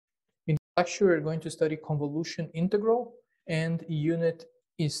lecture, we're going to study convolution integral and unit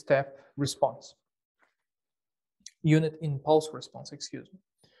step response. Unit impulse response, excuse me.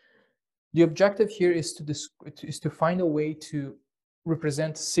 The objective here is to find a way to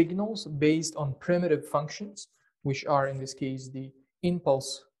represent signals based on primitive functions, which are in this case the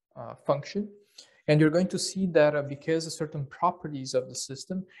impulse function. And you're going to see that because of certain properties of the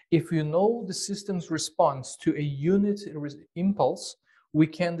system, if you know the system's response to a unit impulse, we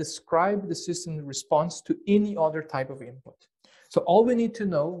can describe the system's response to any other type of input. So all we need to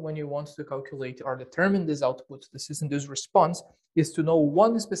know when you want to calculate or determine this output, the system's response, is to know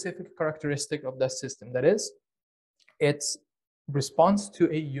one specific characteristic of that system. That is, its response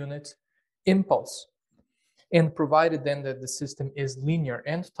to a unit impulse. And provided then that the system is linear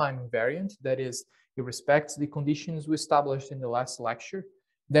and time invariant, that is, it respects the conditions we established in the last lecture,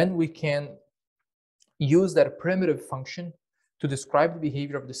 then we can use that primitive function to describe the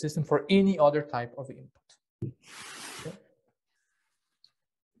behavior of the system for any other type of input. Okay.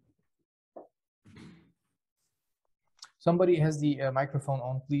 Somebody has the microphone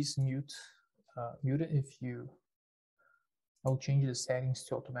on, please mute it if you. I'll change the settings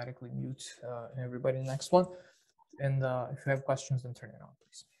to automatically mute everybody in the next one. And if you have questions, then turn it on,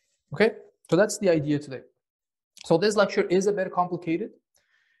 please. Okay, so that's the idea today. So this lecture is a bit complicated.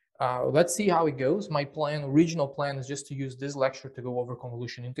 Let's see how it goes. My original plan is just to use this lecture to go over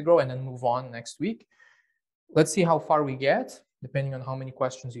convolution integral and then move on next week. Let's see how far we get, depending on how many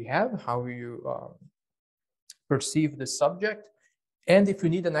questions you have, how you perceive the subject. And if you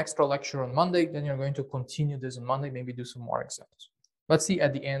need an extra lecture on Monday, then you're going to continue this on Monday, maybe do some more examples. Let's see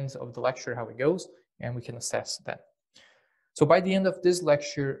at the end of the lecture how it goes, and we can assess that. So by the end of this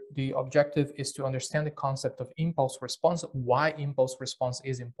lecture, the objective is to understand the concept of impulse response, why impulse response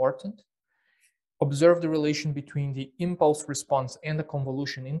is important, observe the relation between the impulse response and the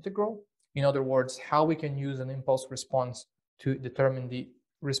convolution integral. In other words, how we can use an impulse response to determine the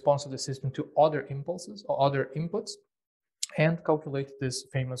response of the system to other impulses or other inputs, and calculate this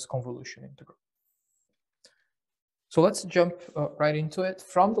famous convolution integral. So let's jump right into it.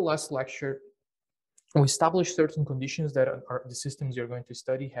 From the last lecture, we established certain conditions that are the systems you're going to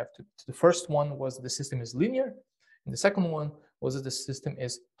study have to. The first one was the system is linear, and the second one was that the system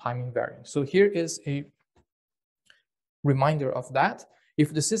is time invariant. So here is a reminder of that.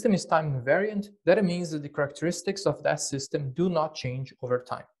 If the system is time invariant, that means that the characteristics of that system do not change over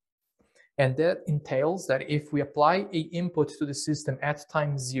time. And that entails that if we apply an input to the system at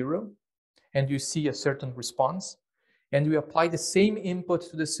time 0, and you see a certain response, and we apply the same input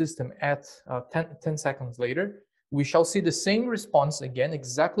to the system at 10 seconds later, we shall see the same response again,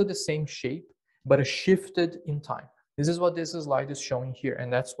 exactly the same shape, but shifted in time. This is what this slide is showing here,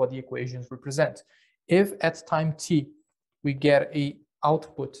 and that's what the equations represent. If at time t, we get an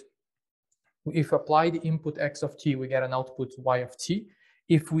output, if we apply the input x of t, we get an output y of t.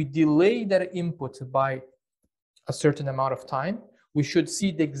 If we delay that input by a certain amount of time, we should see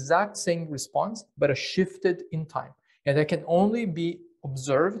the exact same response, but shifted in time. And that can only be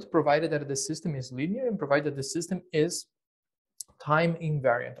observed provided that the system is linear and provided the system is time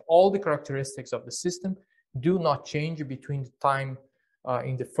invariant. All the characteristics of the system do not change between the time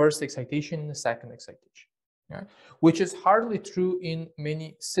in the first excitation and the second excitation. Yeah? Which is hardly true in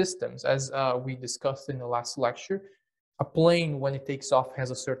many systems, as we discussed in the last lecture. A plane, when it takes off,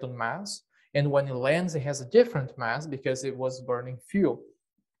 has a certain mass, and when it lands, it has a different mass because it was burning fuel.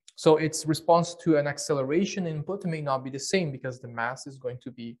 So its response to an acceleration input may not be the same because the mass is going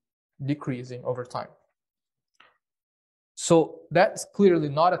to be decreasing over time. So that's clearly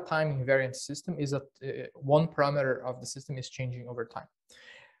not a time invariant system. Is one parameter of the system is changing over time.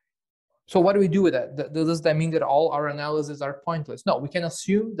 So what do we do with that? Does that mean that all our analyses are pointless? No, we can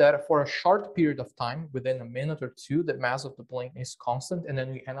assume that for a short period of time, within a minute or two, the mass of the plane is constant, and then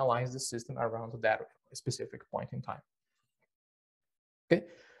we analyze the system around that specific point in time. Okay.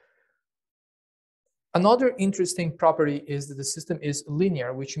 Another interesting property is that the system is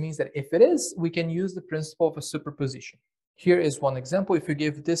linear, which means that if it is, we can use the principle of a superposition. Here is one example. If you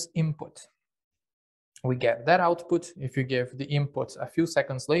give this input, we get that output. If you give the input a few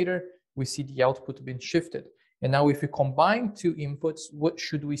seconds later, we see the output being shifted. And now if we combine two inputs, what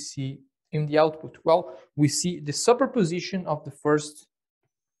should we see in the output? Well, we see the superposition of the first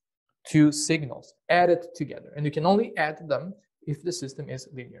two signals added together. And you can only add them if the system is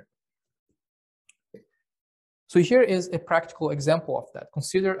linear. Okay. So here is a practical example of that.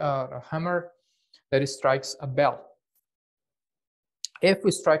 Consider a hammer that strikes a bell. If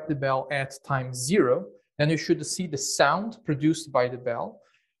we strike the bell at time 0, then you should see the sound produced by the bell,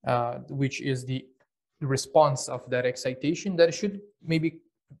 which is the response of that excitation that should maybe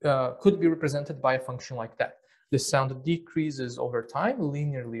could be represented by a function like that. The sound decreases over time,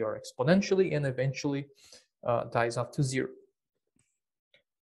 linearly or exponentially, and eventually dies off to 0.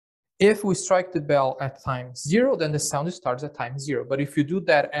 If we strike the bell at time 0, then the sound starts at time 0. But if you do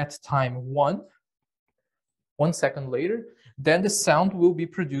that at time 1 second later, then the sound will be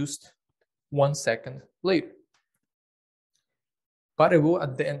produced 1 second later. But it will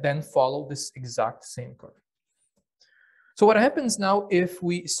then follow this exact same curve. So what happens now if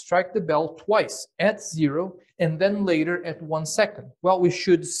we strike the bell twice at 0 and then later at 1 second? Well, we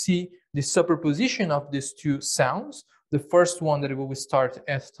should see the superposition of these two sounds. The first one that will start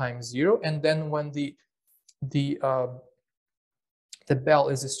at time 0, and then when the bell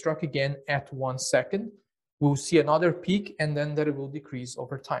is struck again at 1 second, we'll see another peak, and then that it will decrease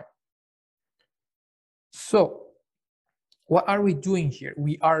over time. So what are we doing here?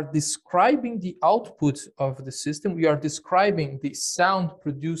 We are describing the output of the system. We are describing the sound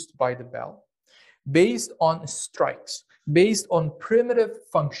produced by the bell based on strikes, based on primitive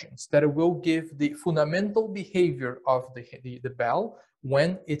functions that will give the fundamental behavior of the bell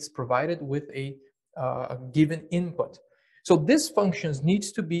when it's provided with a given input. So these functions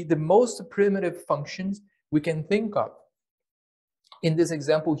needs to be the most primitive functions we can think of. In this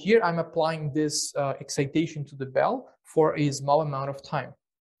example here, I'm applying this excitation to the bell for a small amount of time.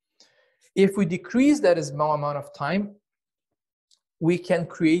 If we decrease that small amount of time, we can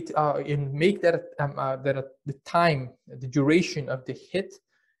create and make that the time, the duration of the hit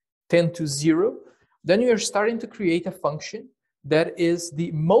tend to 0. Then we are starting to create a function that is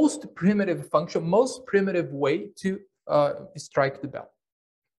the most primitive function, most primitive way to strike the bell.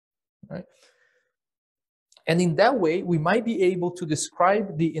 Right? And in that way, we might be able to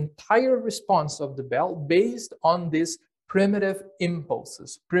describe the entire response of the bell based on these primitive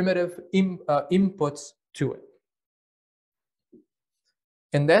impulses, primitive inputs to it.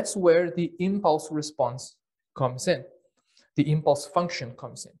 And that's where the impulse response comes in. The impulse function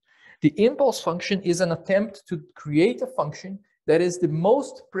comes in. The impulse function is an attempt to create a function that is the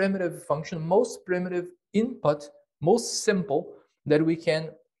most primitive function, most primitive input, most simple that we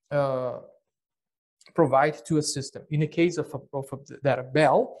can provide to a system. In the case of a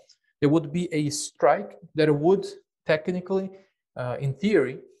bell, there would be a strike that would technically, in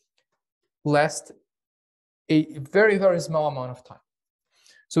theory, last a very, very small amount of time.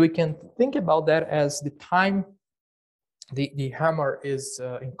 So we can think about that as the time the hammer is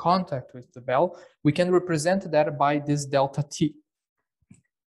in contact with the bell. We can represent that by this delta t.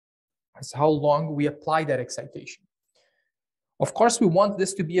 That's how long we apply that excitation. Of course, we want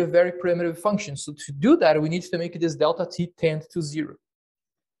this to be a very primitive function. So to do that, we need to make this delta t tend to 0.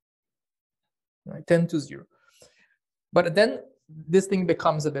 Right? Tend to 0. But then this thing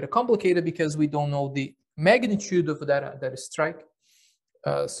becomes a bit complicated because we don't know the magnitude of that strike.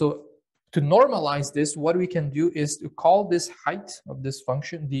 So to normalize this, what we can do is to call this height of this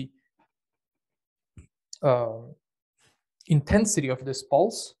function the intensity of this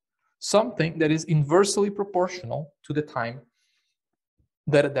pulse, something that is inversely proportional to the time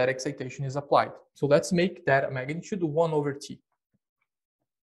that excitation is applied. So let's make that magnitude 1 over t.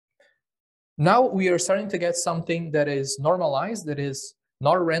 Now we are starting to get something that is normalized, that is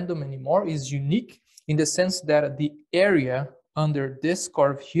not random anymore, is unique in the sense that the area under this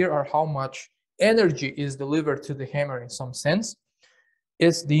curve here, or how much energy is delivered to the hammer in some sense,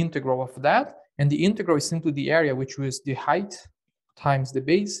 is the integral of that. And the integral is simply the area, which was the height times the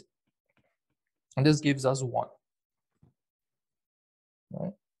base. And this gives us 1.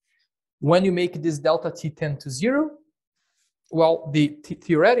 Right? When you make this delta t tend to 0, well,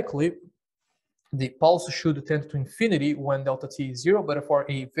 theoretically, the pulse should tend to infinity when delta t is 0, but for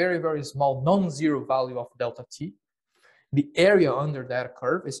a very, very small non-zero value of delta t, the area under that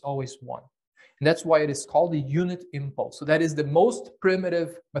curve is always 1. And that's why it is called the unit impulse. So that is the most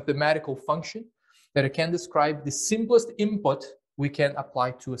primitive mathematical function that can describe the simplest input we can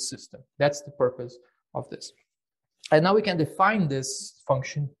apply to a system. That's the purpose of this. And now we can define this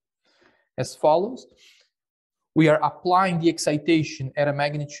function as follows. We are applying the excitation at a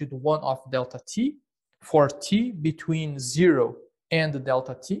magnitude 1 of delta t for t between 0 and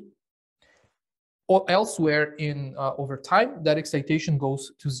delta t. Or elsewhere in over time, that excitation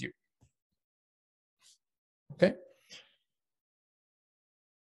goes to 0. Okay.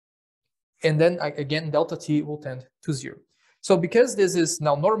 And then again, delta t will tend to 0. So because this is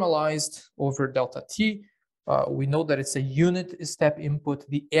now normalized over delta t, we know that it's a unit step input.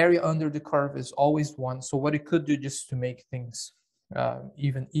 The area under the curve is always 1. So what it could do, just to make things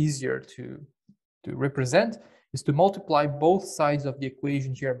even easier to represent, is to multiply both sides of the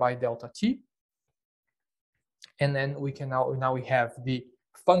equation here by delta t. And then we can now we have the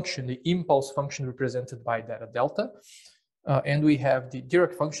function, the impulse function represented by that delta, and we have the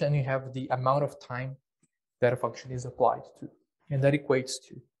Dirac function, and we have the amount of time that a function is applied to, and that equates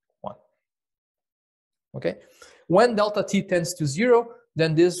to 1. Okay, when delta t tends to 0,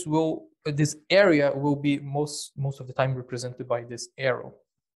 then this area will be most of the time represented by this arrow.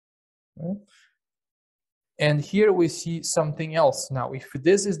 Okay? And here we see something else. Now, if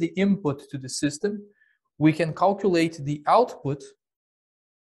this is the input to the system, we can calculate the output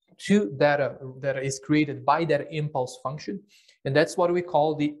to data that is created by that impulse function, and that's what we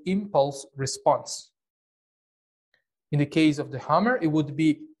call the impulse response. In the case of the hammer, it would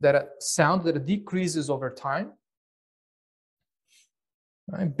be that a sound that decreases over time,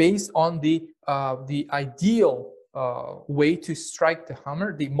 right, based on the ideal way to strike the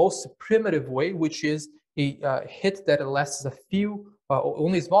hammer, the most primitive way, which is a hit that lasts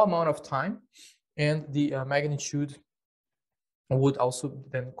only a small amount of time, and the magnitude would also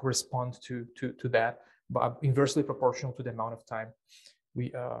then correspond to that, but inversely proportional to the amount of time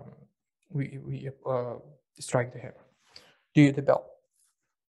we strike the hammer, the bell.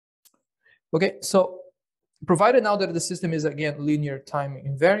 Okay, so provided now that the system is again linear time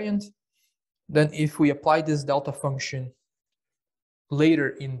invariant, then if we apply this delta function later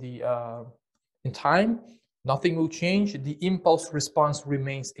in the in time, nothing will change. The impulse response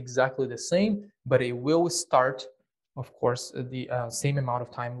remains exactly the same, but it will start, of course, the same amount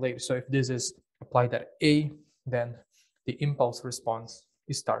of time later. So if this is applied at A, then the impulse response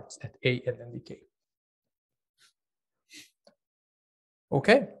starts at A and then decay.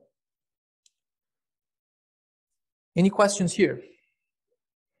 Okay. Any questions here?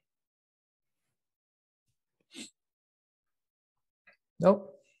 No?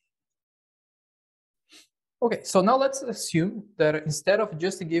 Okay, so now let's assume that instead of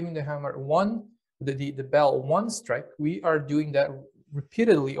just giving the hammer the bell one strike, we are doing that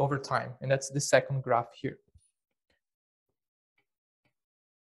repeatedly over time, and that's the second graph here.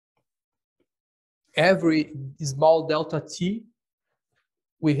 Every small delta t,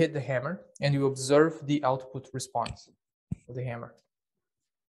 we hit the hammer, and you observe the output response of the hammer,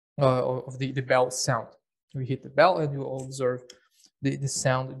 of the bell sound. We hit the bell, and you observe the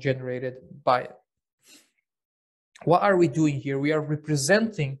sound generated by it. What are we doing here? We are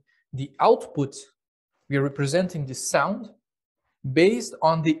representing the output, we are representing the sound based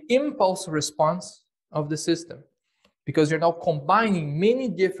on the impulse response of the system, because you're now combining many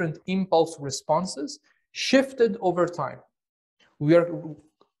different impulse responses shifted over time. We are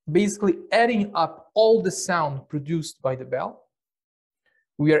basically adding up all the sound produced by the bell.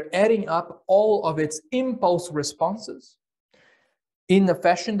 We are adding up all of its impulse responses in a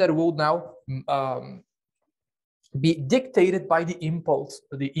fashion that will now be dictated by the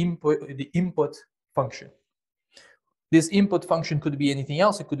input function. This input function could be anything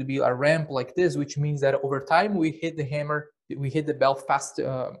else. It could be a ramp like this, which means that over time we hit the hammer, we hit the bell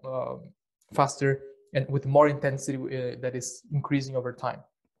faster and with more intensity that is increasing over time.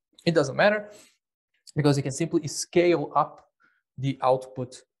 It doesn't matter, because you can simply scale up the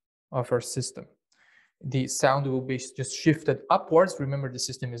output of our system. The sound will be just shifted upwards. Remember, the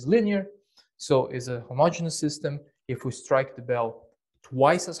system is linear, so it's a homogeneous system. If we strike the bell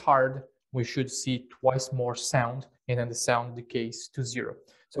twice as hard, we should see twice more sound, and then the sound decays to 0.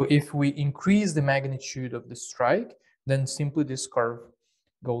 So if we increase the magnitude of the strike, then simply this curve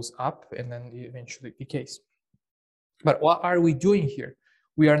goes up and then eventually decays. But what are we doing here?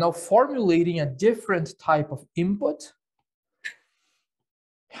 We are now formulating a different type of input.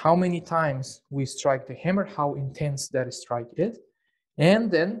 How many times we strike the hammer, how intense that strike is,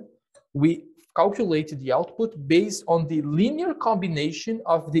 and then we calculate the output based on the linear combination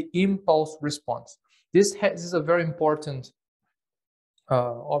of the impulse response. This is a very important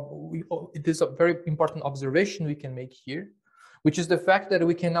it is a very important observation we can make here, which is the fact that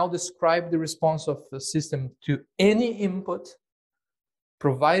we can now describe the response of the system to any input,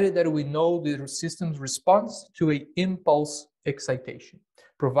 provided that we know the system's response to an impulse excitation,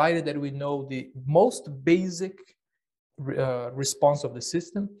 provided that we know the most basic response of the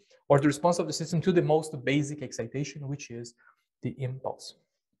system, or the response of the system to the most basic excitation, which is the impulse.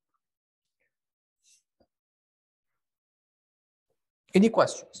 Any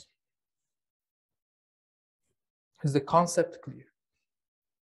questions? Is the concept clear?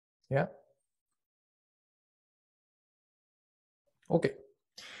 Yeah? Okay.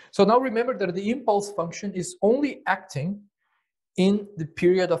 So now remember that the impulse function is only acting in the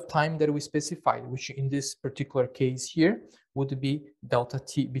period of time that we specified, which in this particular case here would be delta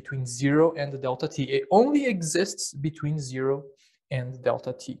t, between 0 and delta t. It only exists between 0 and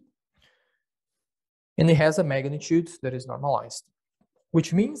delta t. And it has a magnitude that is normalized.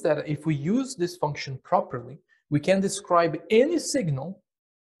 which means that if we use this function properly, we can describe any signal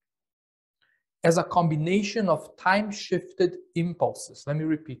as a combination of time-shifted impulses. Let me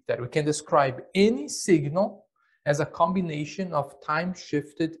repeat that. We can describe any signal as a combination of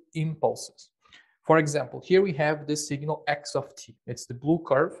time-shifted impulses. For example, here we have this signal x of t. It's the blue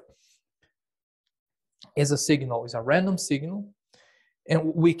curve. Is a signal, is a random signal.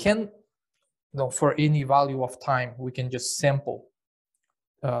 And we can, for any value of time, we can just sample,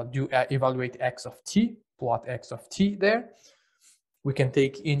 evaluate x of t, plot x of t there. We can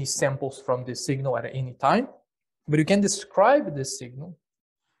take any samples from this signal at any time, but you can describe this signal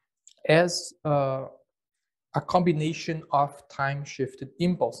as a combination of time-shifted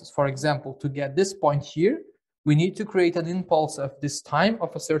impulses. For example, to get this point here, we need to create an impulse of this time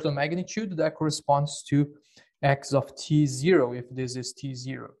of a certain magnitude that corresponds to x of t0, if this is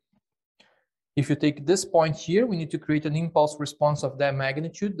t0. If you take this point here, we need to create an impulse response of that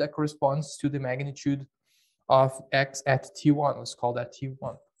magnitude that corresponds to the magnitude of x at t1. Let's call that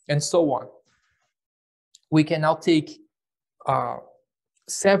t1, and so on. We can now take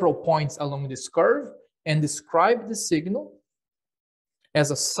several points along this curve and describe the signal as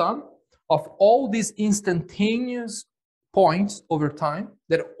a sum of all these instantaneous points over time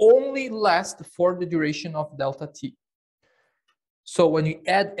that only last for the duration of delta t. So when you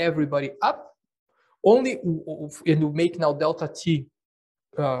add everybody up, and you make now delta t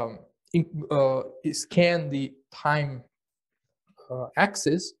scan the time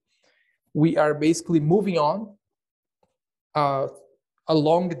axis, we are basically moving on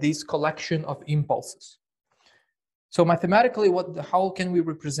along this collection of impulses. So mathematically, how can we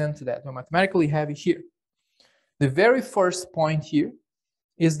represent that? Well, mathematically, we have it here. The very first point here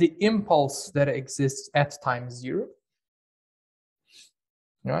is the impulse that exists at time 0.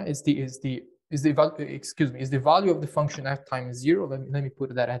 Right? Is the value of the function at time 0. Let me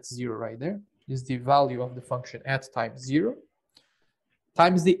put that at 0 right there. Is the value of the function at time 0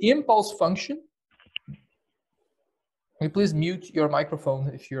 times the impulse function. Can you please mute your microphone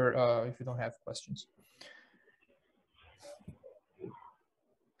if you don't have questions?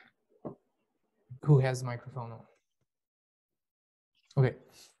 Who has microphone on? Okay,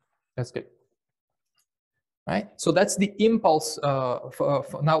 that's good. Right. So that's the impulse.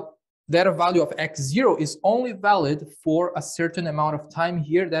 Now that value of x0 is only valid for a certain amount of time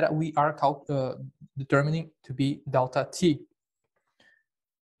here that we are determining to be delta t.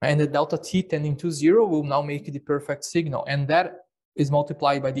 And the delta t tending to 0 will now make the perfect signal. And that is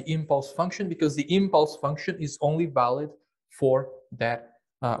multiplied by the impulse function, because the impulse function is only valid for that.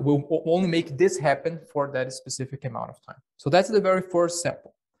 Will only make this happen for that specific amount of time. So that's the very first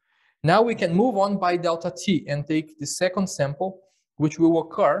sample. Now we can move on by delta t and take the second sample, which will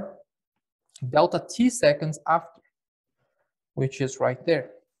occur delta t seconds after, which is right there.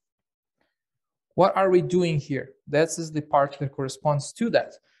 What are we doing here? This is the part that corresponds to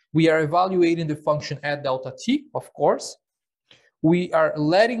that. We are evaluating the function at delta t, of course. We are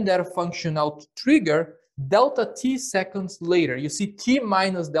letting that function out trigger delta t seconds later. You see t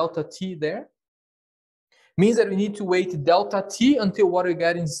minus delta t there? Means that we need to wait delta t until what we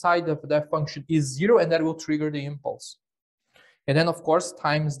get inside of that function is 0, and that will trigger the impulse. And then, of course,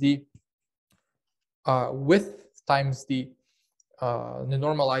 times the width times the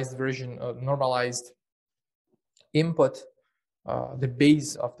normalized version, normalized input, the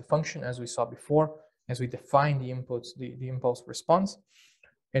base of the function, as we saw before, as we define the inputs, the impulse response,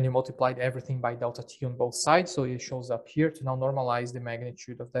 and you multiplied everything by delta t on both sides, so it shows up here to now normalize the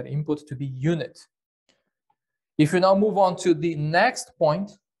magnitude of that input to be unit. If you now move on to the next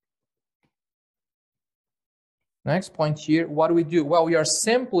point here, what do we do? Well, we are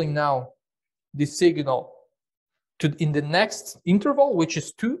sampling now the signal in the next interval, which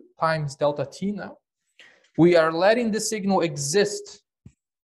is 2 times delta t now. We are letting the signal exist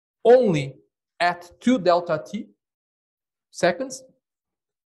only at 2 delta t seconds.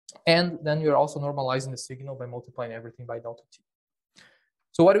 And then we are also normalizing the signal by multiplying everything by delta t.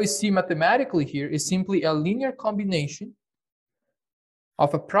 So what we see mathematically here is simply a linear combination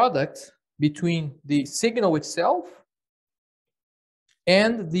of a product between the signal itself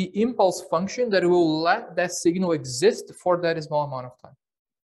and the impulse function that will let that signal exist for that small amount of time.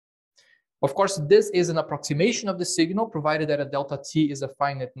 Of course, this is an approximation of the signal, provided that a delta t is a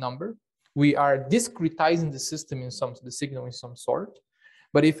finite number. We are discretizing the system the signal in some sort.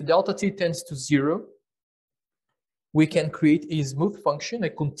 But if delta t tends to 0, we can create a smooth function, a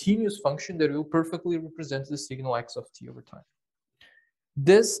continuous function that will perfectly represent the signal x of t over time.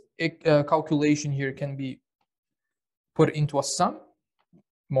 This calculation here can be put into a sum,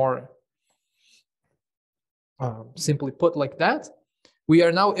 more simply put like that. We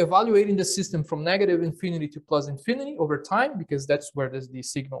are now evaluating the system from negative infinity to plus infinity over time, because that's where the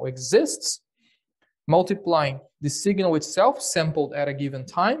signal exists, multiplying the signal itself sampled at a given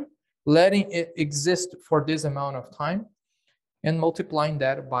time, letting it exist for this amount of time, and multiplying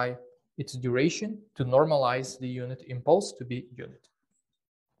that by its duration to normalize the unit impulse to be unit.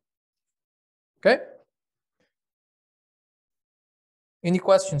 Okay? Any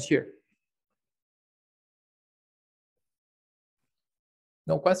questions here?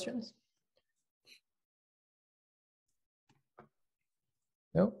 No questions?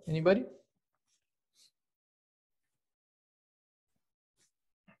 No? Anybody?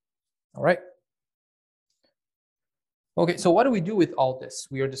 All right. Okay, so what do we do with all this?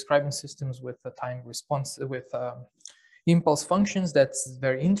 We are describing systems with a time response, with impulse functions. That's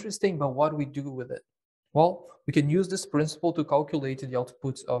very interesting, but what do we do with it? Well, we can use this principle to calculate the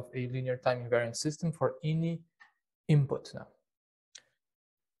outputs of a linear time invariant system for any input now.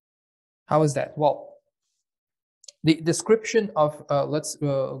 How is that? Well, the description of, let's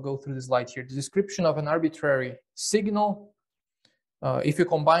go through the slide here. The description of an arbitrary signal, if you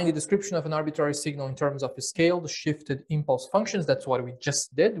combine the description of an arbitrary signal in terms of the scaled shifted impulse functions, that's what we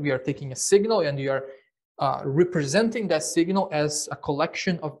just did. We are taking a signal and we are representing that signal as a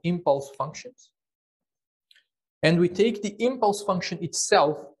collection of impulse functions. And we take the impulse function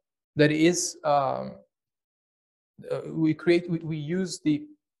itself, that is, we use the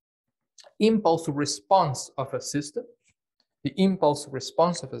impulse response of a system, the impulse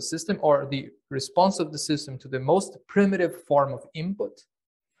response of a system, or the response of the system to the most primitive form of input.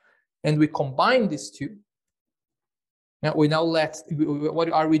 And we combine these two. Now,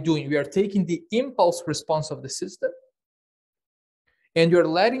 what are we doing? We are taking the impulse response of the system, and you're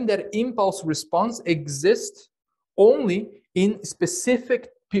letting that impulse response exist only in specific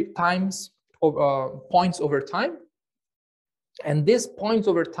times of points over time. And these points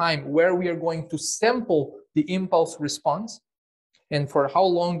over time where we are going to sample the impulse response, and for how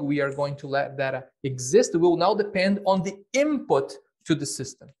long we are going to let that exist, will now depend on the input to the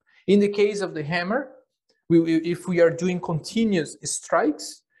system. In the case of the hammer, if we are doing continuous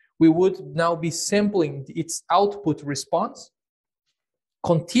strikes, we would now be sampling its output response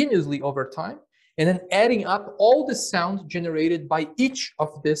continuously over time, and then adding up all the sound generated by each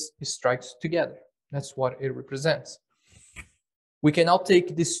of these strikes together. That's what it represents. We can now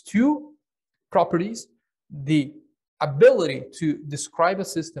take these two properties, the ability to describe a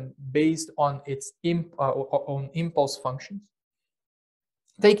system based on its on impulse functions,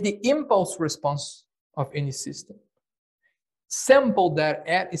 take the impulse response of any system, sample that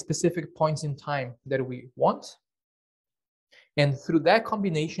at specific points in time that we want, and through that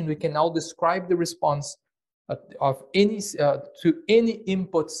combination, we can now describe the response of any to any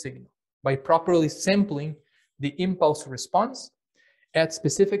input signal by properly sampling the impulse response at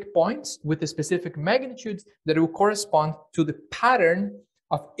specific points with a specific magnitudes that will correspond to the pattern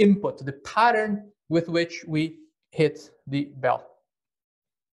of input, the pattern with which we hit the bell.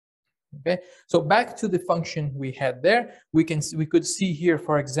 Okay, so back to the function we had there, we could see here,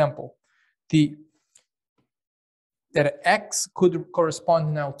 for example, that x could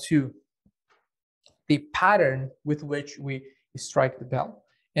correspond now to the pattern with which we strike the bell,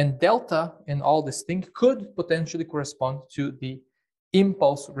 and delta and all this thing could potentially correspond to the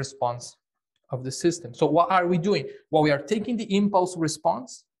impulse response of the system. So what are we doing? Well, we are taking the impulse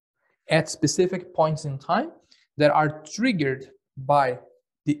response at specific points in time that are triggered by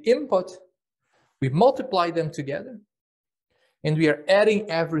the input, we multiply them together, and we are adding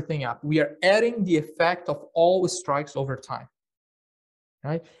everything up. We are adding the effect of all strikes over time,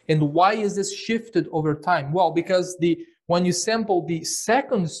 right? And why is this shifted over time? Well, because when you sample the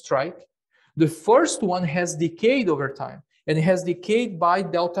second strike, the first one has decayed over time, and it has decayed by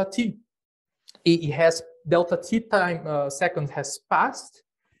delta t. It has delta t time seconds has passed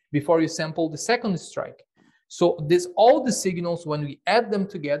before you sample the second strike. So all the signals, when we add them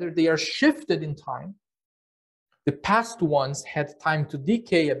together, they are shifted in time. The past ones had time to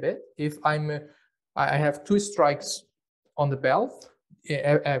decay a bit. If I have two strikes on the bell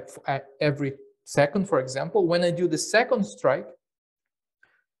every second, for example, when I do the second strike,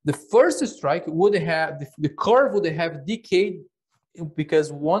 the first strike would have, the curve would have decayed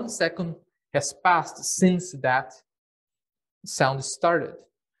because 1 second has passed since that sound started.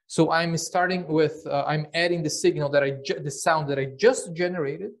 So I'm starting with, I'm adding the signal that the sound that I just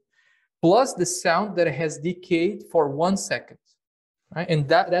generated, plus the sound that has decayed for 1 second, right? And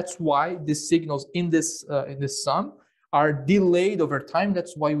that's why the signals in this sum are delayed over time.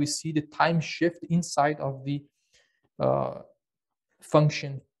 That's why we see the time shift inside of the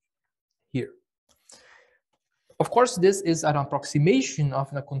function here. Of course, this is an approximation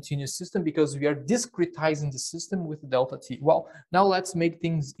of a continuous system because we are discretizing the system with delta t. Well, now let's make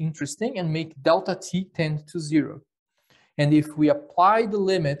things interesting and make delta t tend to 0. And if we apply the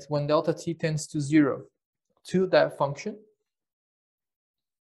limit when delta t tends to 0 to that function,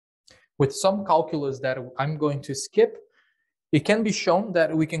 with some calculus that I'm going to skip, it can be shown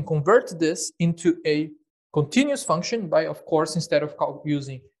that we can convert this into a continuous function by, of course, instead of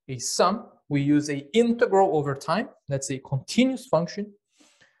using a sum, we use an integral over time. That's a continuous function.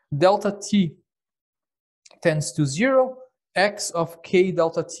 Delta t tends to 0. X of k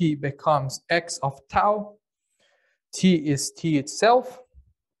delta t becomes x of tau. T is t itself.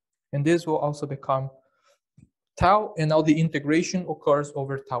 And this will also become tau. And now the integration occurs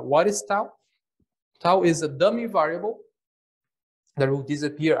over tau. What is tau? Tau is a dummy variable that will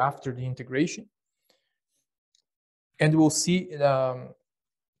disappear after the integration. And we'll see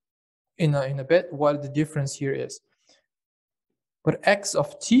in a bit what the difference here is. But x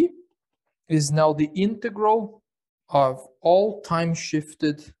of t is now the integral of all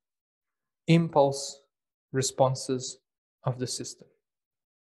time-shifted impulse responses of the system.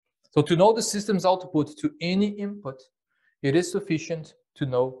 So to know the system's output to any input, it is sufficient to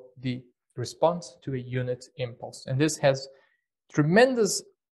know the response to a unit impulse. And this has tremendous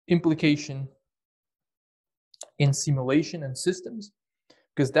implication in simulation and systems,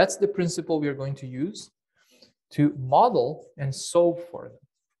 because that's the principle we are going to use to model and solve for them.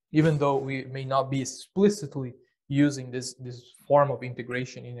 Even though we may not be explicitly using this form of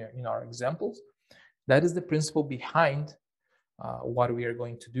integration in our examples, that is the principle behind what we are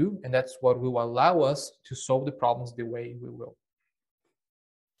going to do, and that's what will allow us to solve the problems the way we will.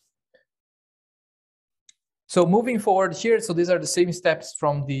 So moving forward here, so these are the same steps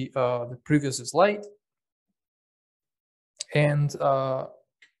from the previous slide. And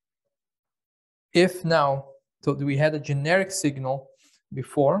if now, so we had a generic signal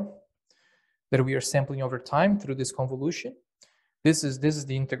before that we are sampling over time through this convolution. This is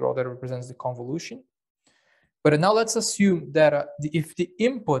the integral that represents the convolution. But now let's assume that if the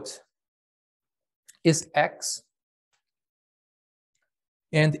input is x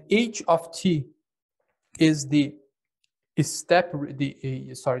and h of t is the step,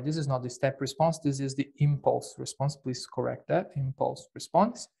 sorry, this is not the step response, this is the impulse response. Please correct that, impulse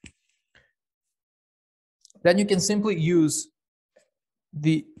response. Then you can simply use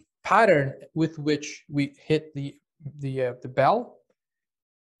the pattern with which we hit the bell,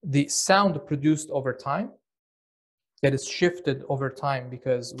 the sound produced over time, that is shifted over time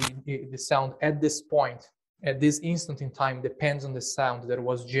because the sound at this point, at this instant in time, depends on the sound that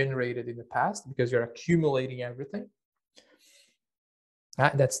was generated in the past because you're accumulating everything.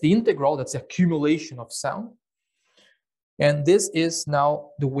 That's the integral, that's the accumulation of sound. And this is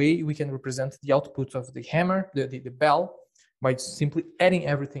now the way we can represent the output of the hammer, the bell, by simply adding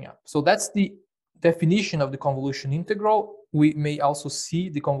everything up. So that's the definition of the convolution integral. We may also see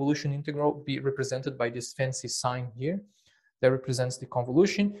the convolution integral be represented by this fancy sign here that represents the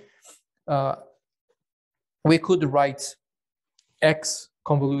convolution. We could write x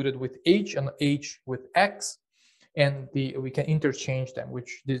convoluted with h and h with x, and we can interchange them,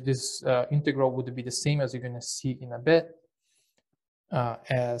 which this integral would be the same as you're going to see in a bit,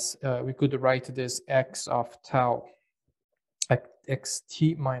 as we could write this x of tau,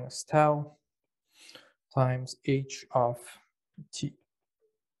 xt minus tau times h of t,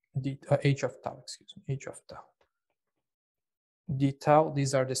 h of tau, excuse me, h of tau. D tau,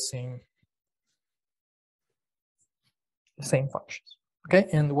 these are the same functions. Okay,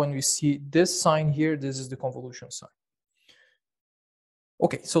 and when we see this sign here, this is the convolution sign.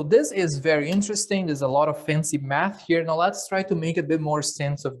 Okay, so this is very interesting. There's a lot of fancy math here. Now let's try to make a bit more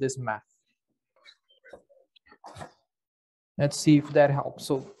sense of this math. Let's see if that helps.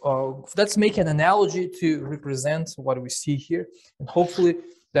 So let's make an analogy to represent what we see here, and hopefully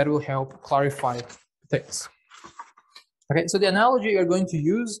that will help clarify things. Okay, so the analogy you're going to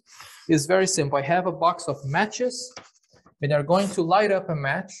use is very simple. I have a box of matches, and you're going to light up a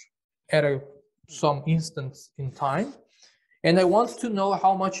match at some instance in time. And I want to know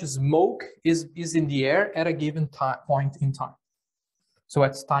how much smoke is in the air at a given point in time. So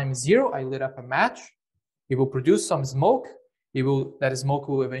at time 0, I lit up a match. It will produce some smoke. That smoke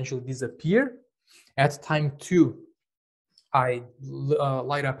will eventually disappear. At time 2, I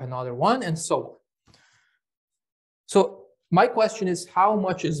light up another one, and so on. So my question is, how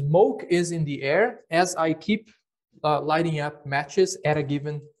much smoke is in the air as I keep lighting up matches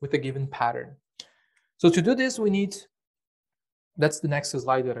with a given pattern? So to do this, we need, that's the next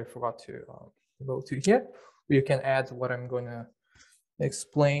slide that I forgot to go to here. You can add what I'm going to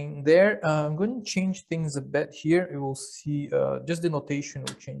explain there. I'm going to change things a bit here. You will see just the notation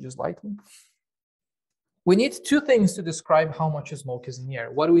will change slightly. We need two things to describe how much smoke is in the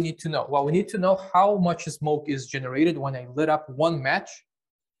air. What do we need to know? Well, we need to know how much smoke is generated when I lit up one match,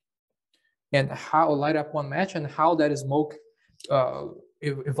 and how light up one match, and how that smoke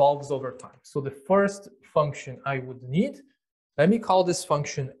evolves over time. So the first function I would need, let me call this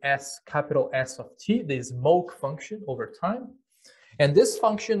function S, capital S of t, the smoke function over time. And this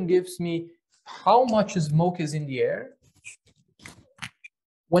function gives me how much smoke is in the air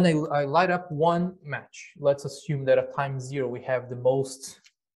when I light up one match. Let's assume that at time 0 we have the most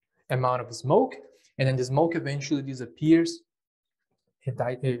amount of smoke, and then the smoke eventually disappears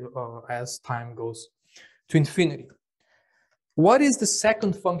as time goes to infinity. What is the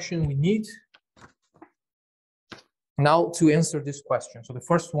second function we need now to answer this question? So the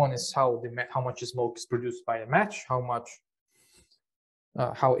first one is how much smoke is produced by a match, how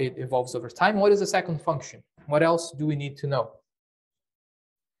it evolves over time. What is the second function? What else do we need to know?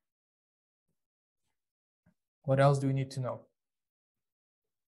 What else do we need to know?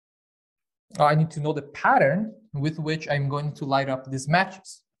 I need to know the pattern with which I'm going to light up these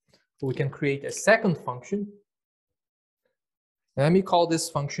matches. So we can create a second function. Let me call this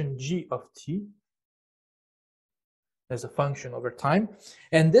function g of t as a function over time.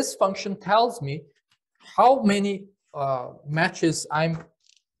 And this function tells me how many matches I'm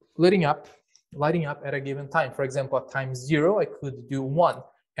lighting up at a given time. For example, at time 0, I could do 1.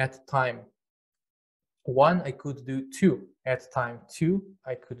 At time 1, I could do 2. At time 2,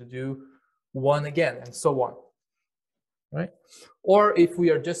 I could do 1 again, and so on, right? Or if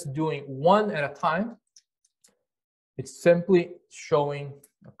we are just doing 1 at a time, it's simply showing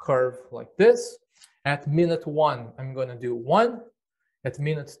a curve like this. At minute 1, I'm going to do 1. At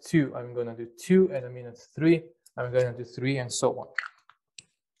minute 2, I'm going to do 2. At a minute 3, I'm going to do 3, and so on.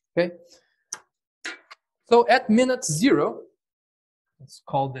 Okay. So at minute 0, let's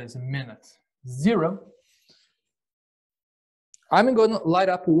call this minute 0, I'm going to light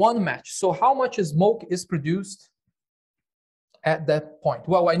up one match. So how much smoke is produced at that point?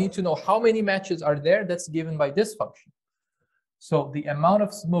 Well, I need to know how many matches are there. That's given by this function. So the amount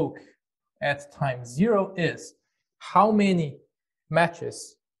of smoke at time 0 is how many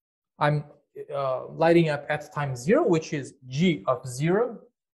matches I'm lighting up at time 0, which is g of 0,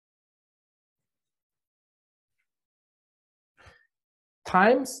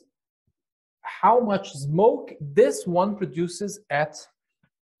 times how much smoke this one produces at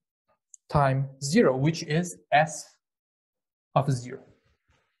time 0, which is S of 0.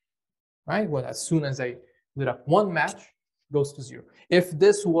 Right? Well, as soon as I lit up one match, goes to 0. If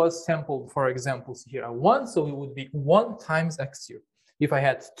this was sampled, for example, here at 1, so it would be 1 times x0. If I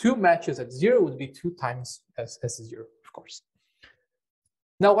had 2 matches at 0, it would be 2 times s0, of course.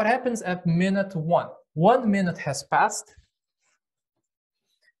 Now, what happens at minute 1? 1 minute has passed,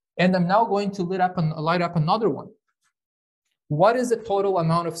 and I'm now going to light up another one. What is the total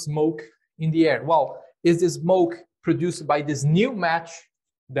amount of smoke in the air? Well, is the smoke produced by this new match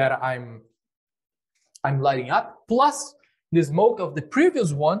that I'm lighting up, plus the smoke of the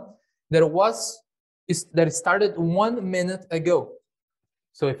previous one that started 1 minute ago.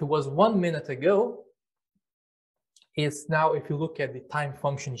 So if it was 1 minute ago, it's now, if you look at the time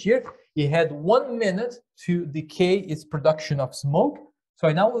function here, it had 1 minute to decay its production of smoke. So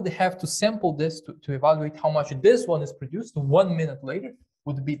I now would have to sample this to evaluate how much this one is produced 1 minute later,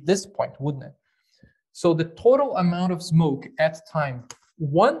 would be this point, wouldn't it? So the total amount of smoke at time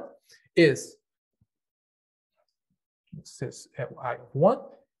 1 is, it says I1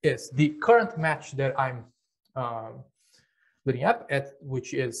 is the current match that I'm lighting up at,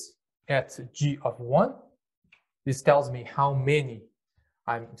 which is at g of 1. This tells me how many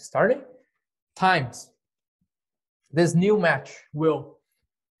I'm starting, times this new match will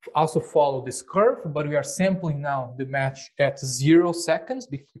also follow this curve, but we are sampling now the match at 0 seconds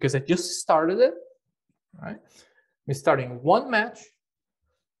because I just started it, right? We're starting one match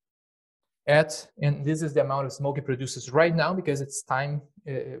and this is the amount of smoke it produces right now because it's time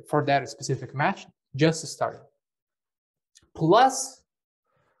for that specific match just started. Plus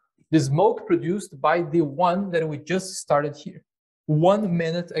the smoke produced by the one that we just started here 1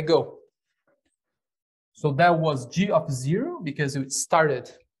 minute ago. So that was g of 0 because it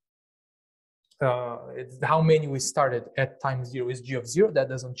started, it's how many we started at time 0 is g of 0, that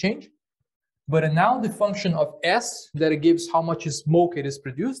doesn't change. But now the function of S that it gives how much smoke it is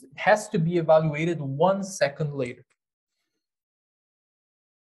produced has to be evaluated 1 second later.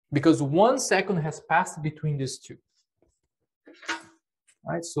 Because 1 second has passed between these two.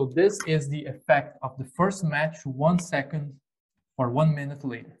 Right, so this is the effect of the first match 1 second or 1 minute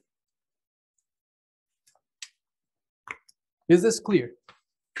later. Is this clear?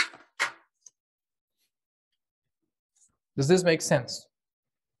 Does this make sense?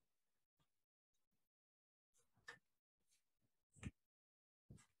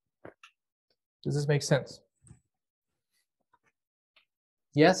 Does this make sense?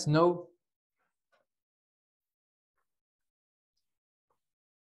 Yes, no?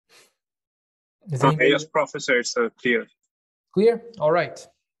 Is okay, yes, professor, so clear. Clear? All right.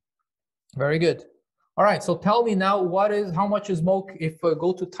 Very good. All right, so tell me now how much is smoke if I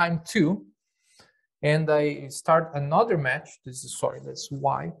go to time 2 and I start another match. That's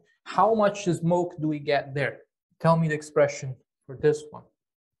Y. How much smoke do we get there? Tell me the expression for this one.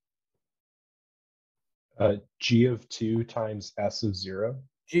 G of 2 times S of 0.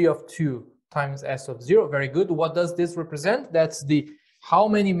 G of 2 times S of 0. Very good. What does this represent? That's the how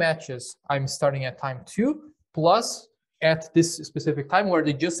many matches I'm starting at time 2 plus at this specific time where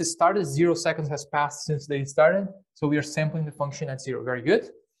they just started, 0 seconds has passed since they started. So we are sampling the function at 0. Very good.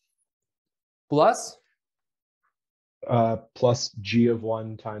 Plus? Plus G of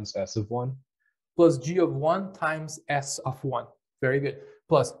 1 times S of 1. Plus G of 1 times S of 1. Very good.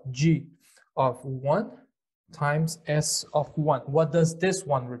 Plus G of 1 times S of 1. What does this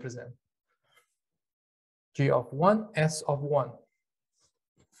one represent? G of 1, S of 1.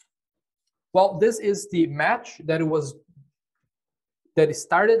 Well, this is the match that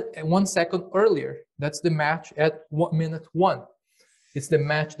started 1 second earlier. That's the match at minute 1. It's the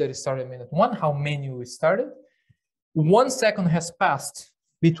match that started at minute 1. How many we started? 1 second has passed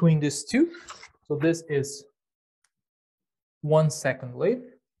between these two. So this is 1 second later.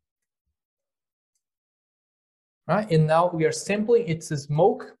 Right? And now we are sampling its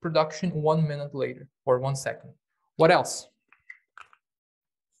smoke production 1 minute later, or 1 second. What else?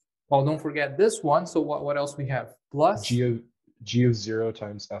 Well, don't forget this one. So what else we have? Plus G of 0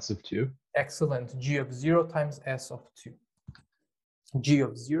 times S of 2. Excellent. G of 0 times S of 2. G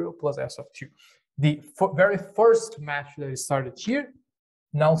of 0 plus S of 2. The very first match that started here,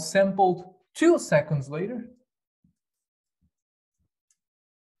 now sampled 2 seconds later,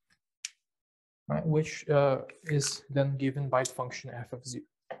 right, which is then given by the function f of 0.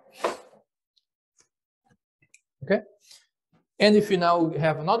 Okay. And if you now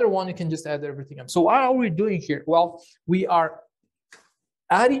have another one, you can just add everything up. So what are we doing here? Well, we are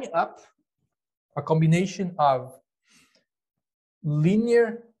adding up a combination of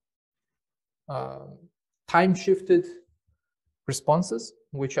linear time-shifted responses,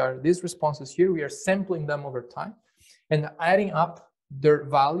 which are these responses here. We are sampling them over time and adding up their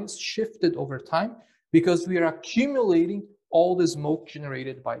values shifted over time because we are accumulating all the smoke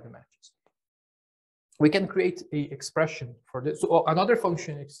generated by the matches. We can create an expression for this. So another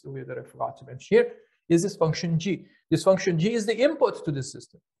function that I forgot to mention here is this function G. This function G is the input to the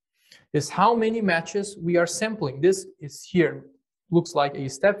system. Is how many matches we are sampling. This is here, looks like a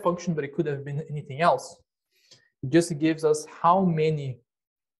step function, but it could have been anything else. It just gives us how many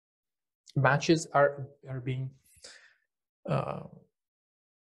matches are being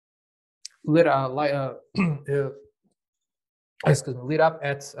lit up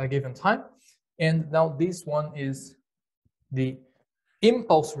at a given time. And now this one is the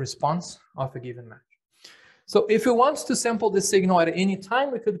impulse response of a given match. So if we want to sample the signal at any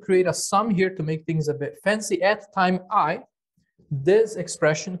time, we could create a sum here to make things a bit fancy. At time I, this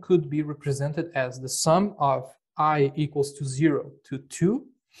expression could be represented as the sum of I equals to 0 to 2.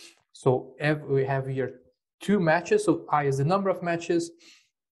 So we have here 2 matches. So I is the number of matches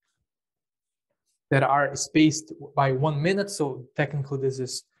that are spaced by 1 minute. So technically this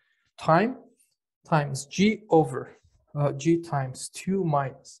is time times G over G times 2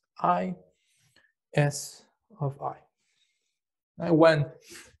 minus I S of I. And when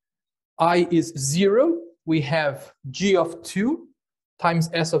I is 0, we have G of 2 times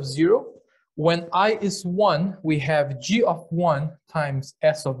S of 0. When I is 1, we have G of 1 times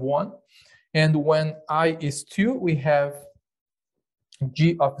S of 1. And when I is 2, we have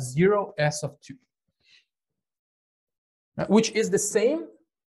G of 0, S of 2. Which is the same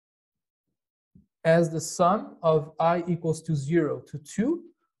as the sum of I equals to 0 to 2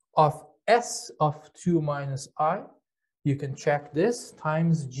 of S of 2 minus I. You can check this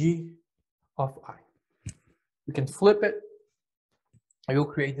times G of I. You can flip it. I will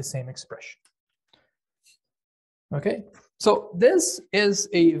create the same expression. Okay, so this is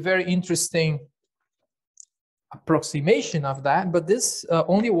a very interesting approximation of that, but this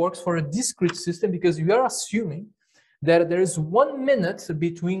only works for a discrete system because we are assuming that there is 1 minute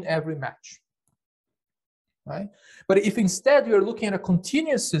between every match. Right? But if instead you're looking at a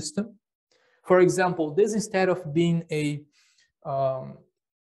continuous system, for example, this instead of being a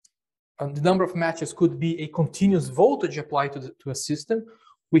and the number of matches could be a continuous voltage applied to a system,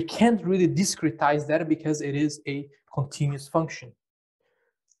 we can't really discretize that because it is a continuous function.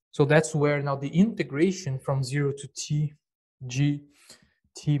 So that's where now the integration from 0 to t, g,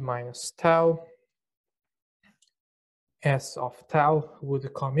 t minus tau, s of tau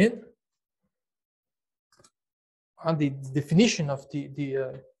would come in. And the definition of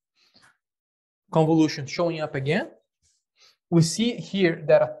the convolution showing up again. We see here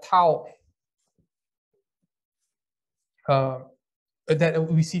that a tau, that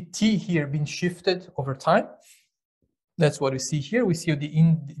we see t here being shifted over time. That's what we see here. We see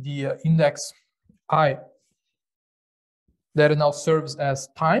the index I that now serves as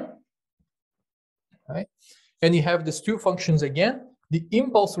time, right? And you have these two functions again. The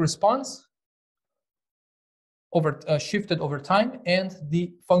impulse response shifted over time, and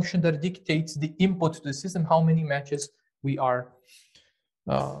the function that dictates the input to the system, how many matches we are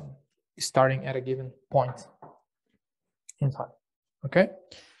starting at a given point in time. Okay,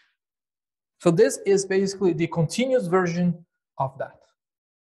 so this is basically the continuous version of that.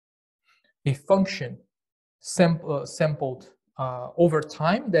 A function sampled over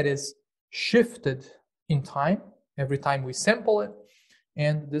time that is shifted in time every time we sample it,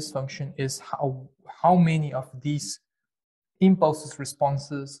 and this function is how many of these impulses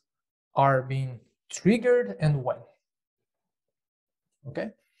responses are being triggered and when.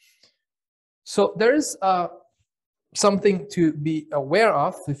 Okay, so there is something to be aware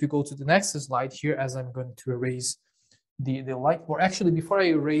of. If you go to the next slide here, as I'm going to erase the light board. Actually, before I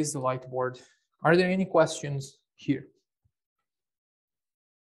erase the light board, are there any questions here?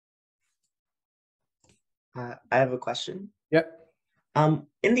 I have a question. Yep.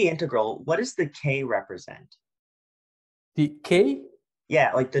 In the integral, what does the k represent? The k?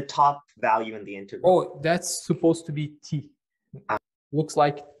 Yeah, like the top value in the integral. Oh, that's supposed to be t. Looks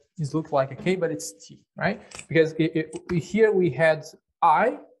like a k, but it's t, right? Because here we had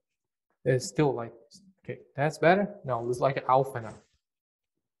I. It's still like, okay, that's better. No, it's like an alpha now.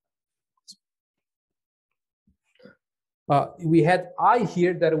 We had I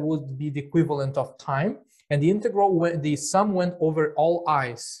here that would be the equivalent of time, and the integral, the sum went over all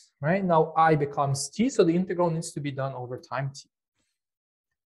i's, right? Now I becomes t, so the integral needs to be done over time t.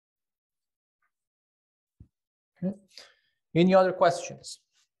 Okay. Any other questions?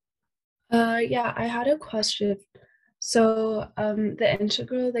 Yeah, I had a question. So the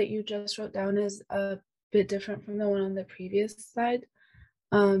integral that you just wrote down is a bit different from the one on the previous slide.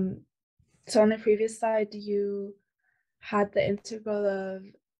 So on the previous slide, you had the integral of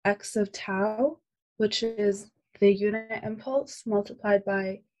x of tau, which is the unit impulse multiplied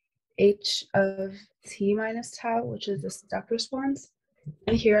by h of t minus tau, which is the step response.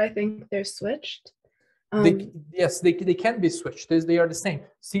 And here I think they're switched. Yes, they can be switched. They are the same.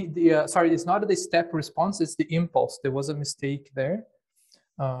 See, sorry, it's not the step response, it's the impulse. There was a mistake there.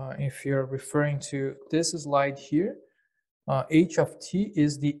 If you're referring to this slide here, h of t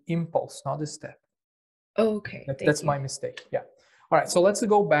is the impulse, not the step. Okay, that's my mistake. Yeah. All right, so let's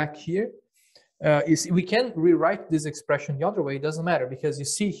go back here. We can rewrite this expression the other way. It doesn't matter, because you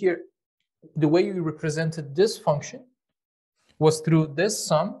see here, the way we represented this function was through this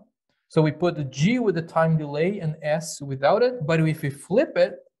sum. So we put the g with the time delay and s without it. But if we flip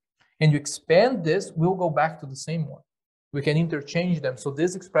it and you expand this, we'll go back to the same one. We can interchange them. So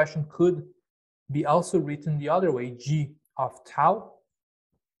this expression could be also written the other way: g of tau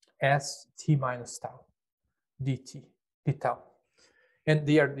s t minus tau dt, d tau. And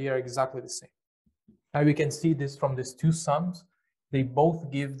they are exactly the same. Now we can see this from these two sums. They both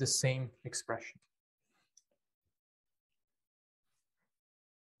give the same expression.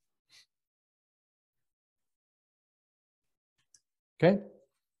 Okay,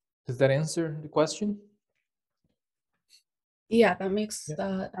 does that answer the question? Yeah, that makes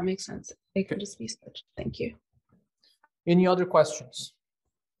sense. They can just be switched. Thank you. Any other questions?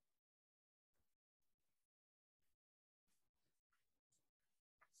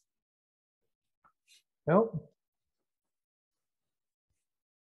 No?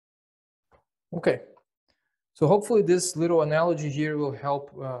 Okay, so hopefully this little analogy here will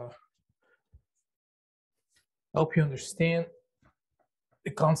help you understand the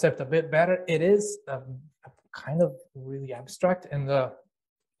concept a bit better. It is kind of really abstract, and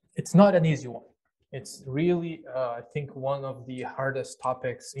it's not an easy one. It's really, I think, one of the hardest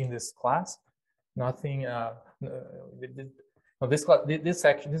topics in this class. Nothing. This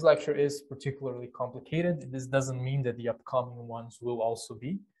lecture is particularly complicated. This doesn't mean that the upcoming ones will also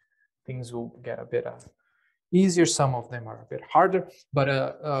be. Things will get a bit easier. Some of them are a bit harder,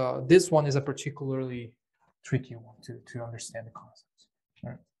 but this one is a particularly tricky one to understand the concepts.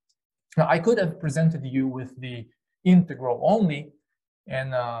 Right? Now, I could have presented you with the integral only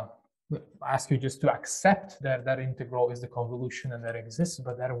and ask you just to accept that that integral is the convolution and that exists,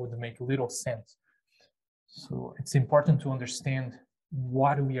 but that would make little sense. So it's important to understand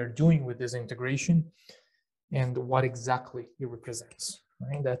what we are doing with this integration and what exactly it represents.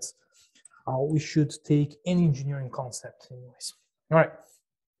 Right? That's how we should take any engineering concept anyways. All right,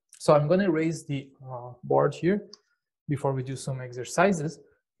 so I'm going to erase the board here before we do some exercises.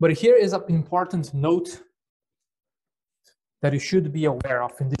 But here is an important note that you should be aware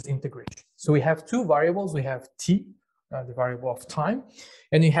of in this integration. So we have two variables. We have t, the variable of time,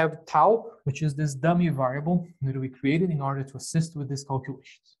 and you have tau, which is this dummy variable that we created in order to assist with these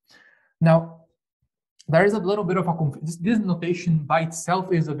calculations. Now, there is a little bit of a this notation by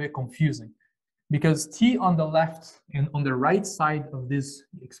itself is a bit confusing because t on the left and on the right side of this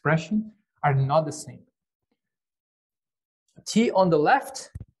expression are not the same. T on the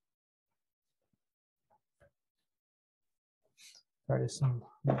left, there is some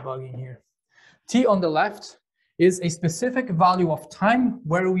debugging here. T on the left is a specific value of time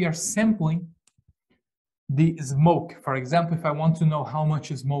where we are sampling the smoke. For example, if I want to know how much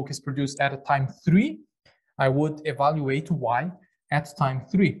smoke is produced at a time 3, I would evaluate y at time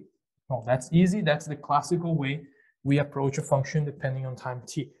 3. Well, that's easy. That's the classical way we approach a function depending on time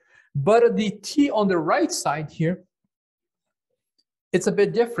t. But the t on the right side here, it's a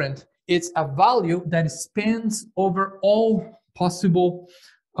bit different. It's a value that spans over all possible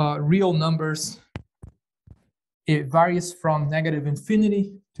real numbers. It varies from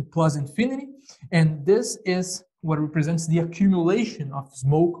 -infinity to +infinity. And this is what represents the accumulation of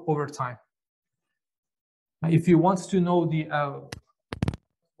smoke over time. If you want to know the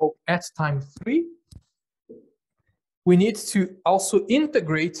smoke at time 3, we need to also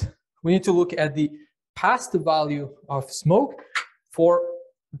integrate, we need to look at the past value of smoke for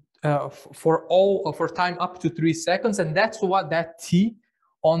time up to 3 seconds, and that's what that t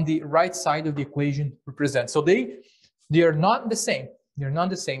on the right side of the equation represents. So they are not the same. They're not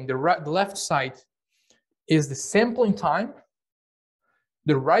the same. The left side is the sampling time.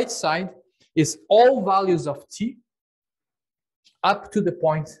 The right side is all values of t up to the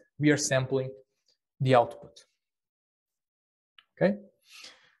point we are sampling the output. Okay.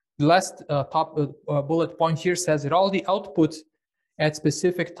 The last top bullet point here says that all the output at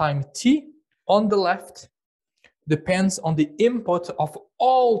specific time t on the left depends on the input of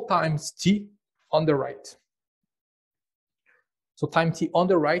all times t on the right. So time t on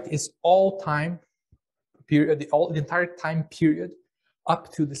the right is all time period, the entire time period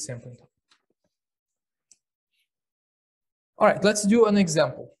up to the sampling time. All right, let's do an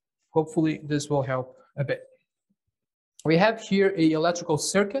example. Hopefully this will help a bit. We have here an electrical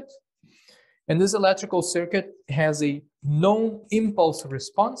circuit, and this electrical circuit has a known impulse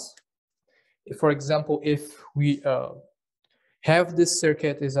response. For example, if we have this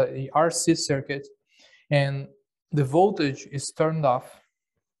circuit is a RC circuit, and the voltage is turned off,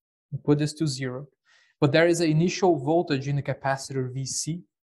 we put this to 0, but there is an initial voltage in the capacitor VC,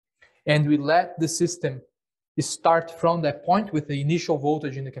 and we let the system start from that point with the initial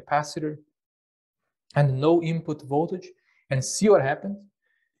voltage in the capacitor and no input voltage, and see what happens.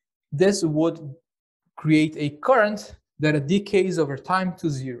 This would create a current that decays over time to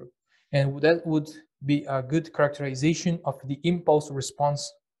 0. And that would be a good characterization of the impulse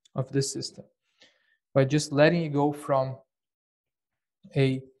response of this system, by just letting it go from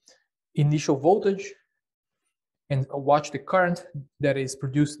a initial voltage and watch the current that is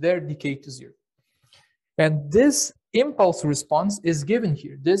produced there decay to 0. And this impulse response is given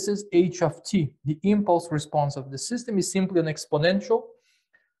here. This is h of t. The impulse response of the system is simply an exponential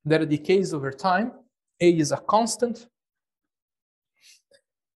that decays over time. A is a constant.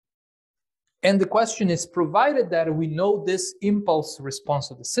 And the question is, provided that we know this impulse response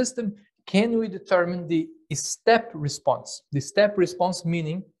of the system, can we determine the step response? The step response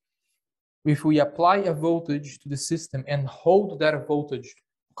meaning if we apply a voltage to the system and hold that voltage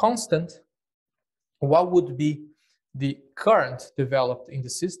constant, what would be the current developed in the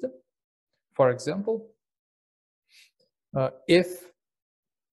system? For example, if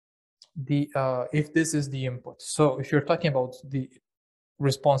this is the input. So if you're talking about the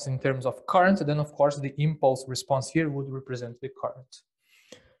response in terms of current, then of course the impulse response here would represent the current.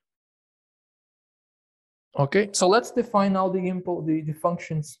 Okay, so let's define now the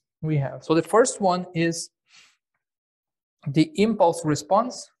functions we have. So the first one is the impulse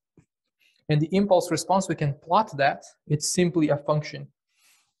response. And the impulse response, we can plot that. It's simply a function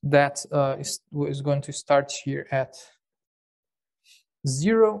that is going to start here at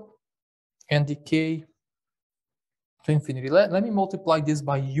 0 and decay to infinity. Let me multiply this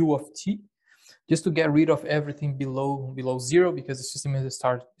by u of t, just to get rid of everything below 0, because the system is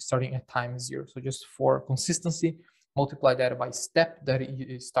starting at time 0. So just for consistency, multiply that by step that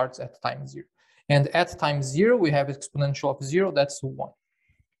it starts at time 0. And at time 0, we have exponential of 0, that's 1.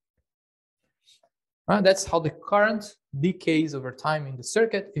 That's how the current decays over time in the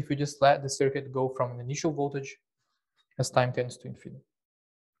circuit if you just let the circuit go from an initial voltage as time tends to infinity.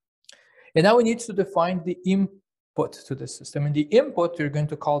 And now we need to define the input to the system. And the input, you're going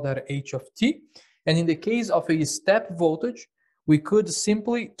to call that h of t. And in the case of a step voltage, we could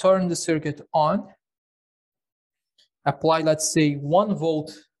simply turn the circuit on, apply, let's say, 1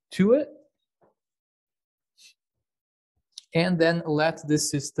 volt to it, and then let the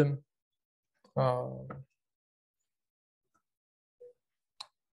system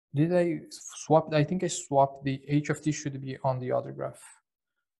did I swap? I think I swapped the h of t should be on the other graph.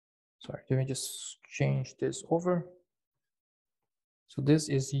 Sorry, let me just change this over. So this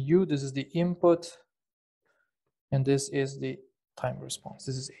is u, this is the input, and this is the time response.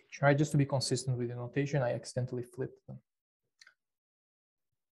 This is h, right? Just to be consistent with the notation, I accidentally flipped them.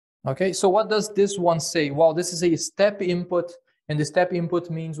 Okay, so what does this one say? Well, this is a step input, and the step input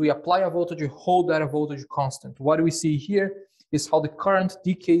means we apply a voltage, we hold that voltage constant. What we see here is how the current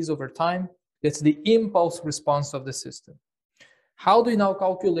decays over time. It's the impulse response of the system. How do we now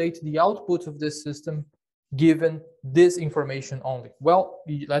calculate the output of this system given this information only? Well,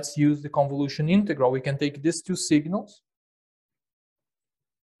 let's use the convolution integral. We can take these two signals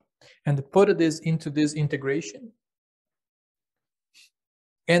and put this into this integration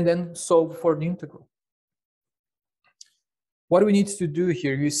and then solve for the integral. What do we need to do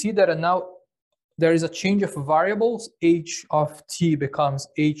here? You see that now there is a change of variables. H of t becomes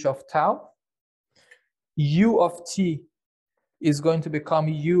h of tau. U of t is going to become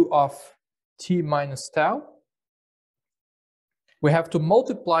u of t minus tau. We have to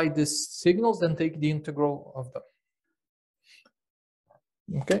multiply these signals and take the integral of them.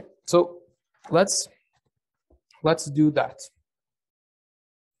 Okay, so let's do that.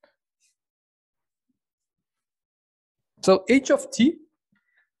 So h of t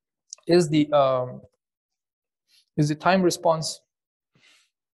is the time response,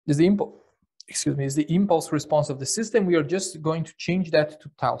 is the impulse response of the system. We are just going to change that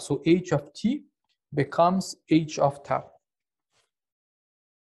to tau. So h of t becomes h of tau.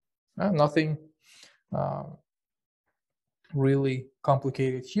 Nothing really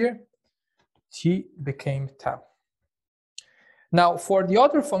complicated here. T became tau. Now for the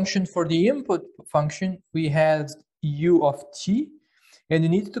other function, for the input function, we had u of t, and you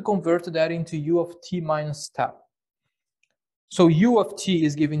need to convert that into u of t minus tau. So u of t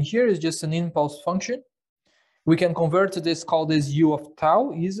is given here, is just an impulse function. We can convert to this, call this u of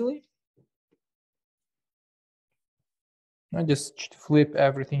tau easily. I just flip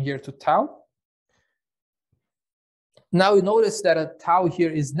everything here to tau. Now you notice that a tau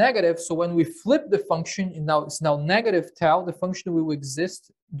here is negative, so when we flip the function, it's now negative tau, the function will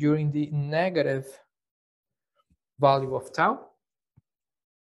exist during the negative value of tau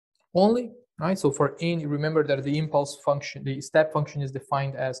only, right? So for any, remember that the impulse function, the step function is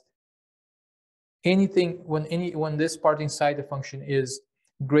defined as anything when this part inside the function is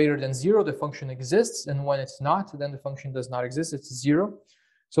greater than 0, the function exists, and when it's not, then the function does not exist, it's 0.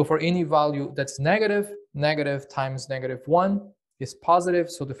 So for any value that's negative, negative times -1 is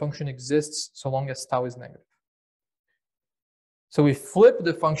positive, so the function exists so long as tau is negative. So we flip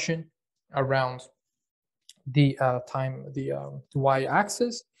the function around the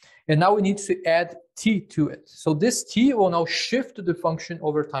y-axis, and now we need to add t to it. So this t will now shift the function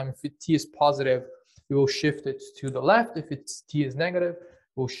over time. If t is positive, we will shift it to the left. If t is negative,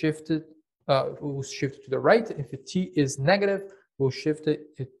 we'll shift it to the right. If t is negative, we'll shift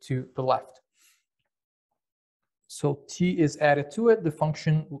it to the left. So t is added to it. The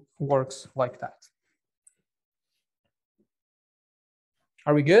function works like that.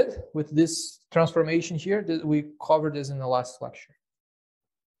 Are we good with this transformation here? We covered this in the last lecture.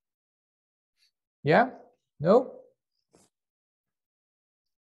 Yeah? No?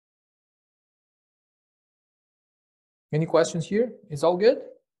 Any questions here? Is all good?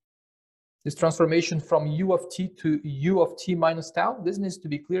 This transformation from u of t to u of t minus tau, this needs to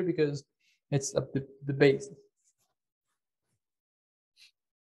be clear because it's the base.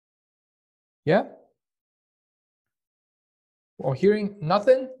 Yeah? Or hearing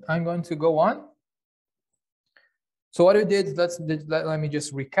nothing, I'm going to go on. So what we did, let me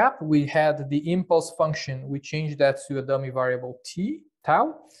just recap. We had the impulse function. We changed that to a dummy variable t, tau.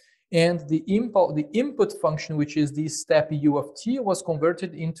 And the input function, which is the step u of t, was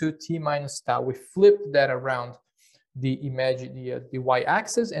converted into t minus tau. We flipped that around the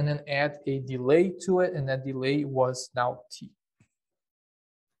y-axis and then add a delay to it, and that delay was now t.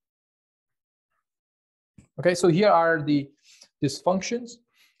 Okay, so here are these functions,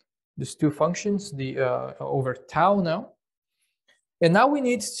 these two functions, the over tau now. And now we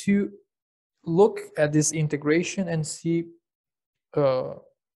need to look at this integration and see what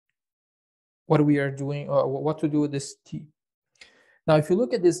we are doing, what to do with this t. Now, if you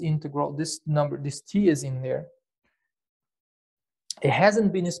look at this integral, this number, this t is in there. It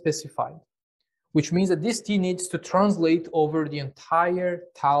hasn't been specified, which means that this t needs to translate over the entire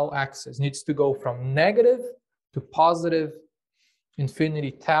tau axis. It needs to go from negative to positive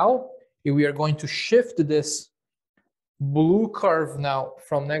infinity tau. If we are going to shift this blue curve now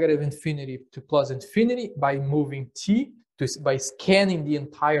from negative infinity to plus infinity by moving t, by scanning the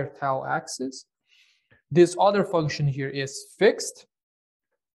entire tau axis. This other function here is fixed.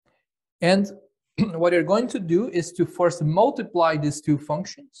 And what you're going to do is to first multiply these two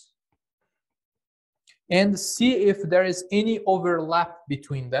functions and see if there is any overlap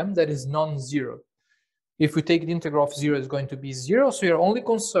between them that is non-zero. If we take the integral of 0, it's going to be 0. So you're only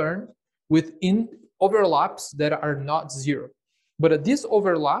concerned with overlaps that are not 0. But these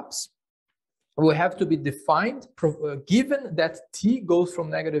overlaps will have to be defined given that t goes from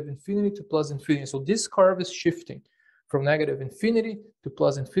negative infinity to plus infinity. So this curve is shifting from negative infinity to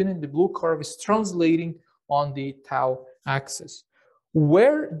plus infinity. The blue curve is translating on the tau axis.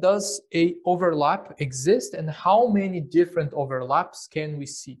 Where does a overlap exist and how many different overlaps can we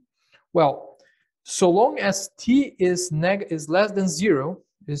see? Well, so long as t is less than 0,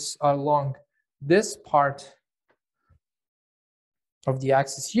 is along this part of the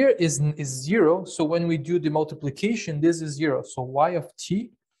axis here is 0. So when we do the multiplication, this is 0. So y of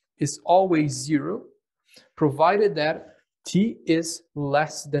t is always 0, provided that t is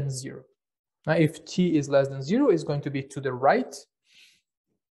less than 0. Now, if t is less than 0, it's going to be to the right.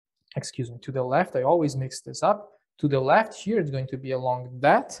 Excuse me, to the left. I always mix this up. To the left here, it's going to be along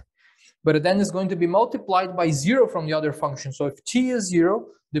that. But then it's going to be multiplied by 0 from the other function. So if t is 0,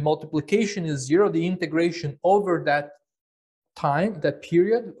 the multiplication is 0. The integration over that time, that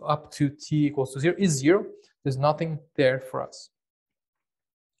period, up to t equals to 0 is 0. There's nothing there for us.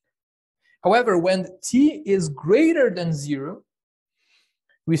 However, when t is greater than 0,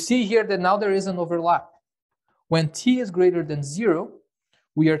 we see here that now there is an overlap. When t is greater than 0,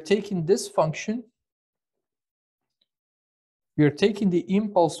 we are taking this function, we are taking the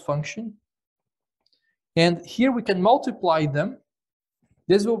impulse function, and here we can multiply them.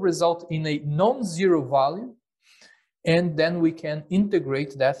 This will result in a non-zero value, and then we can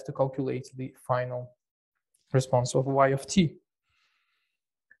integrate that to calculate the final response of y of t.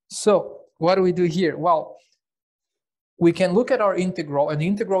 So what do we do here? Well, we can look at our integral, and the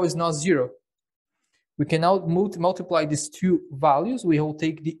integral is not 0. We can now multiply these two values. We will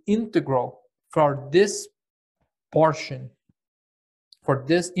take the integral for this portion, for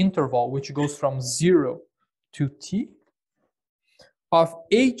this interval, which goes from 0 to t, of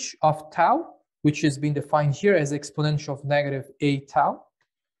h of tau, which is being defined here as exponential of negative a tau,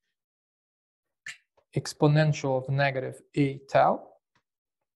 exponential of negative a tau,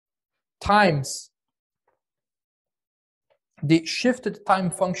 times the shifted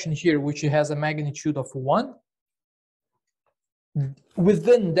time function here, which has a magnitude of 1.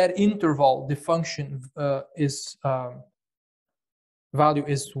 Within that interval, the function value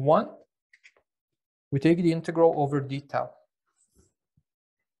is 1. We take the integral over d tau.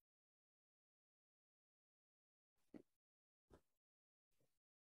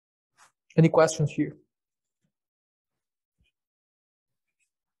 Any questions here?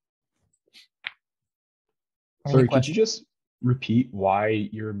 Sorry, could you just repeat why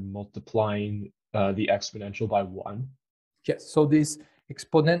you're multiplying the exponential by 1? Yes, so this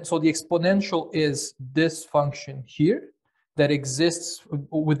exponent, so the exponential is this function here that exists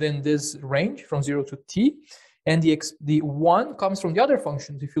within this range from 0 to t, and the 1 comes from the other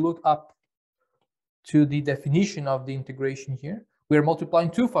functions. If you look up to the definition of the integration here, we are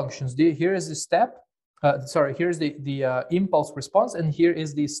multiplying two functions. Here is the step, here's the impulse response, and here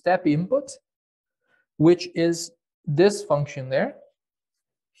is the step input, which is this function there.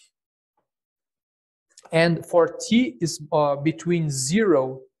 And for t is between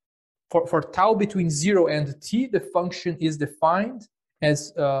 0, for tau between 0 and t, the function is defined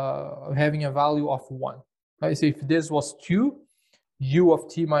as having a value of 1. Right? So if this was 2, u of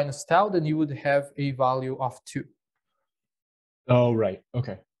t minus tau, then you would have a value of 2. Oh, right.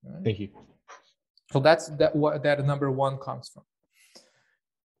 Okay. Right. Thank you. So that's what that number 1 comes from.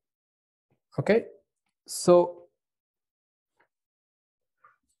 Okay. So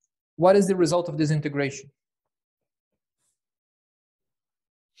what is the result of this integration?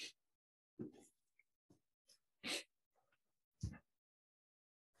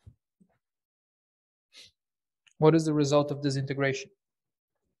 What is the result of this integration?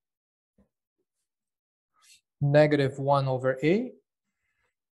 Negative 1 over a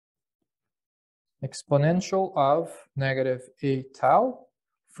exponential of negative a tau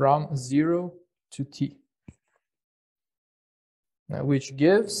from 0 to t, now, which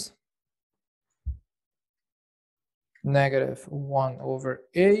gives negative 1 over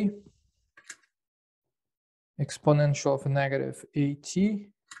a exponential of negative at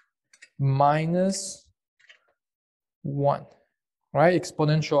minus 1, right?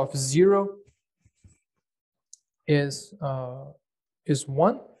 Exponential of 0 is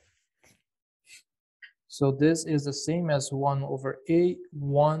 1. So this is the same as 1 over a,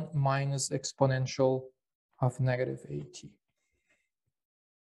 1 minus exponential of negative at.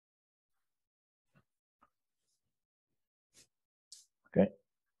 Okay.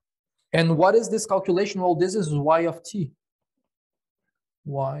 And what is this calculation? Well, this is y of t.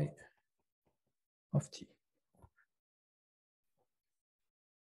 Y of t.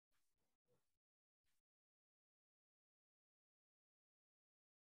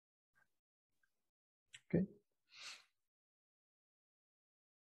 Okay.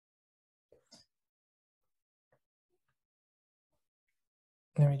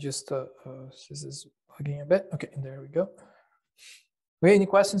 Let me just, this is bugging a bit. Okay, there we go. Okay, any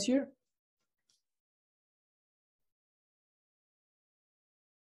questions here?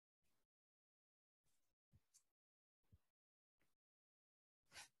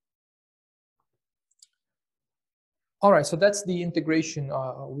 All right, so that's the integration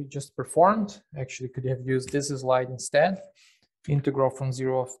we just performed. Actually, could have used this slide instead. Integral from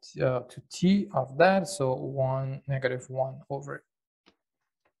 0 to t of that. So 1 negative 1 over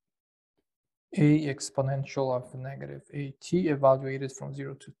a exponential of negative at evaluated from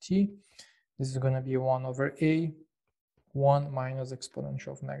 0 to t. This is going to be 1 over a, 1 minus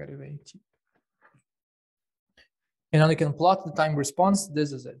exponential of negative at. And now you can plot the time response.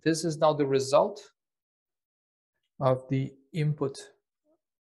 This is it. This is now the result of the input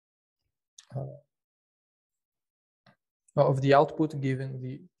of the output given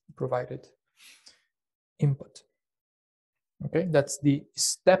the provided input. Okay, that's the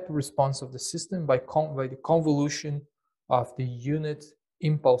step response of the system by the convolution of the unit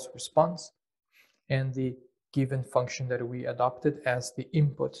impulse response and the given function that we adopted as the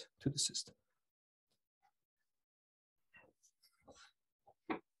input to the system.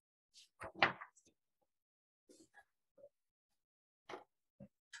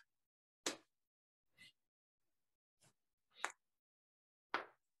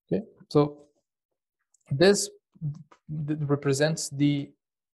 Okay, so this represents the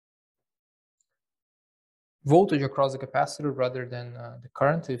voltage across the capacitor rather than the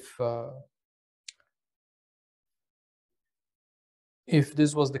current. If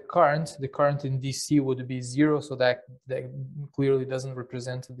this was the current in DC would be 0, so that clearly doesn't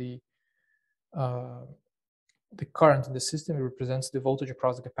represent the current in the system. It represents the voltage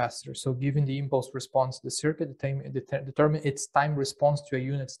across the capacitor. So given the impulse response to the circuit, determine its time response to a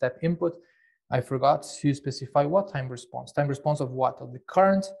unit step input. I forgot to specify what time response. Time response of what? Of the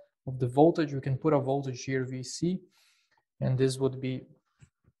current, of the voltage. We can put a voltage here, VC, and this would be,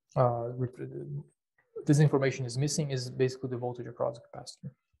 this information is missing, is basically the voltage across the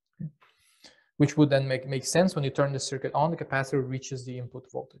capacitor. Okay. Which would then make sense when you turn the circuit on, the capacitor reaches the input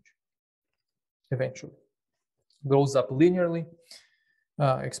voltage eventually. Goes up linearly,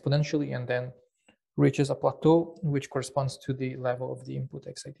 exponentially, and then reaches a plateau, which corresponds to the level of the input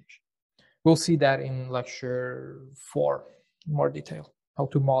excitation. We'll see that in lecture 4 in more detail, how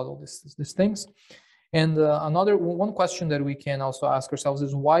to model these things. And one question that we can also ask ourselves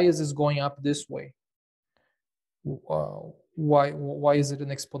is, why is this going up this way? Why is it an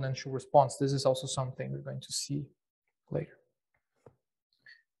exponential response? This is also something we're going to see later.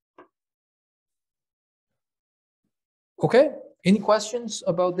 Okay, any questions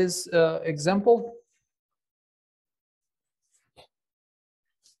about this example?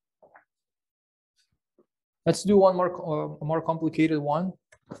 Let's do one more complicated one.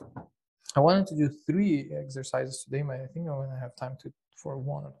 I wanted to do 3 exercises today, but I think I'm gonna have time for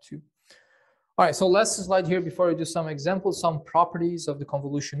 1 or 2. All right, so last slide here before we do some examples, some properties of the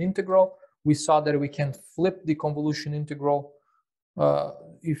convolution integral. We saw that we can flip the convolution integral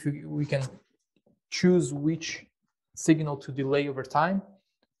if we can choose which signal to delay over time,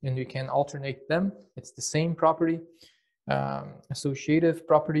 and we can alternate them. It's the same property. Associative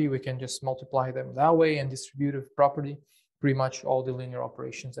property, we can just multiply them that way, and distributive property, pretty much all the linear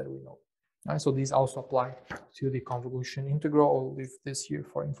operations that we know. All right, so these also apply to the convolution integral. I'll leave this here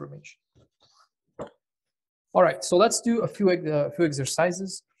for information. All right, so let's do a few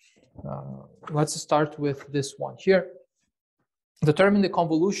exercises. Let's start with this one here. Determine the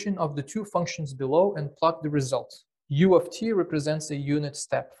convolution of the two functions below and plot the result. U of t represents a unit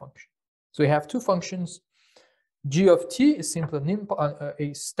step function. So we have two functions. G of t is simply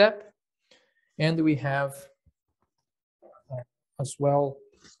a step, and we have as well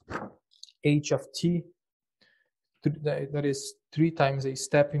h of t, that is 3 times a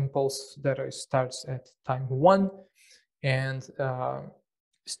step impulse that starts at time 1 and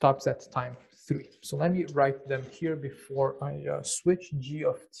stops at time 3. So let me write them here before I switch. G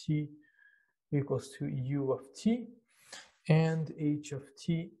of t equals to u of t, and h of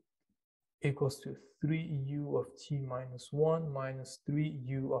t equals to 3u of t minus 1 minus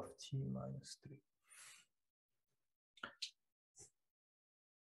 3u of t minus 3.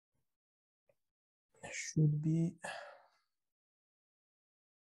 Should be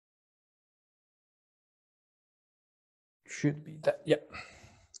that, yeah.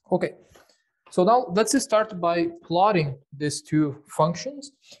 Okay, so now let's start by plotting these two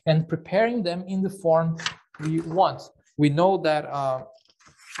functions and preparing them in the form we want. We know that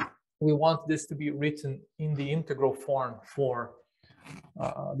we want this to be written in the integral form for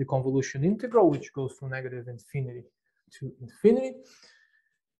the convolution integral, which goes from negative infinity to infinity.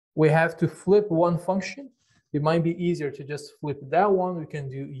 We have to flip one function. It might be easier to just flip that one. We can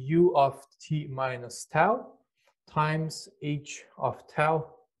do u of t minus tau times h of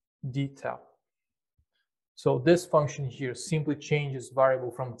tau d tau. So this function here simply changes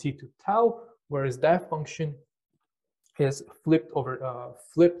variable from t to tau, whereas that function is flipped over,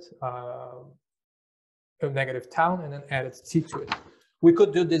 a negative tau and then added t to it. We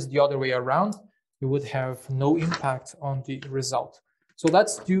could do this the other way around. It would have no impact on the result. So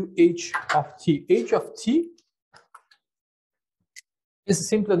let's do h of t. H of t is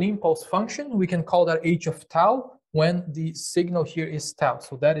simply an impulse function. We can call that h of tau when the signal here is tau.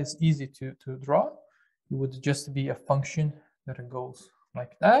 So that is easy to draw. It would just be a function that goes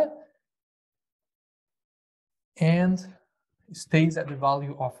like that and stays at the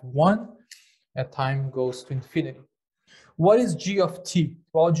value of 1 at time goes to infinity. What is g of t?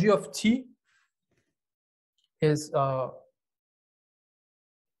 Well, g of t is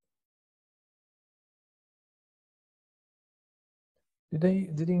did I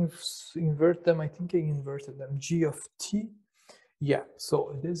invert them? I think I inverted them. G of t, yeah.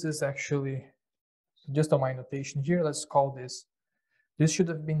 So this is actually just on my notation here. Let's call this. This should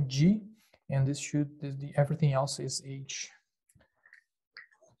have been g, and this should everything else is h.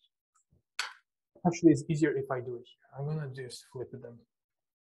 Actually, it's easier if I do it here. I'm gonna just flip them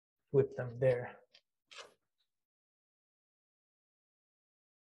there.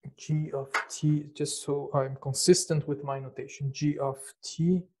 G of t, just so I'm consistent with my notation. G of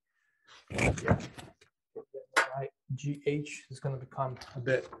t, yeah. GH is going to become a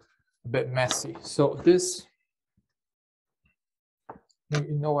bit messy. So this,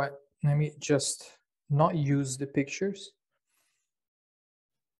 you know what? Let me just not use the pictures.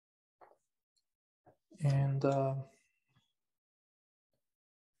 And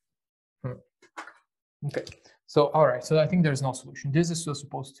okay. So all right. So I think there's no solution. This is still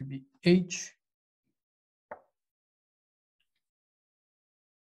supposed to be H.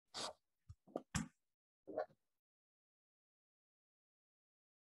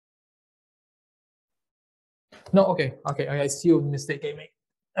 No, okay, I see the mistake I made.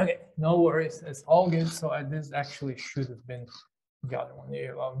 Okay, no worries, it's all good. So this actually should have been the other one.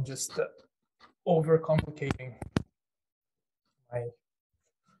 I'm just overcomplicating my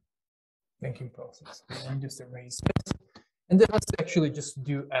thinking process. Let me just erase this, and then let's actually just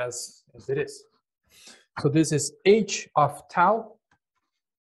do as it is. So this is h of tau.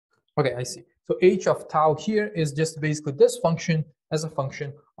 Okay, I see. So h of tau here is just basically this function as a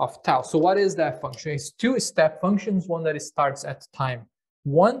function of tau. So what is that function? It's two step functions, one that starts at time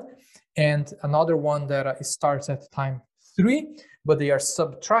 1 and another one that starts at time 3, but they are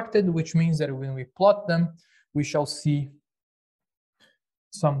subtracted, which means that when we plot them, we shall see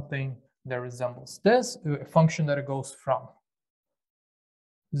something that resembles this, a function that goes from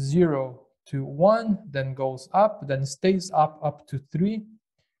 0 to 1, then goes up, then stays up to 3,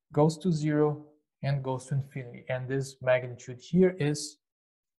 goes to 0, and goes to infinity. And this magnitude here is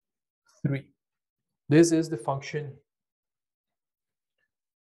 3. This is the function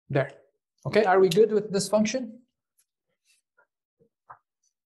there. Okay, are we good with this function?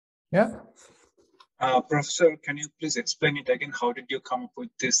 Yeah? Professor, can you please explain it again? How did you come up with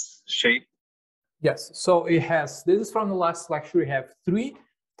this shape? Yes, so it has, this is from the last lecture, we have 3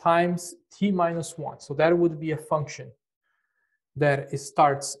 times t minus 1. So that would be a function that it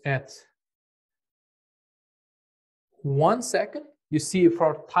starts at 1 second, you see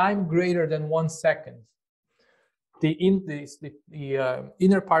for time greater than 1 second, the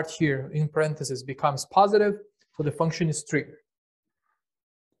inner part here in parentheses becomes positive, so the function is triggered.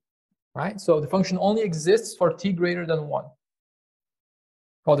 Right? So the function only exists for t greater than 1.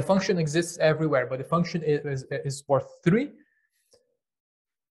 Well, the function exists everywhere, but the function is for 3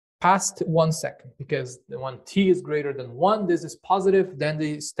 past 1 second, because when t is greater than 1, this is positive, then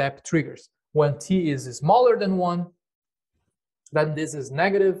the step triggers. When t is smaller than 1, then this is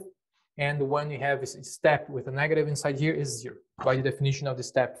negative, and when you have a step with a negative inside here is 0, by the definition of the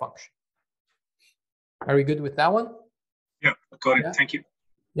step function. Are we good with that one? Yeah, got it. Yeah. Thank you.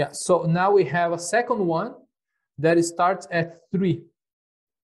 Yeah, so now we have a second one that starts at 3,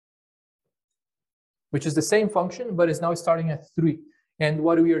 which is the same function, but is now starting at 3. And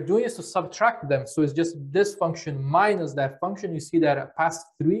what we are doing is to subtract them. So it's just this function minus that function. You see that past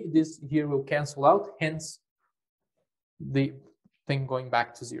 3, this here will cancel out, hence the thing going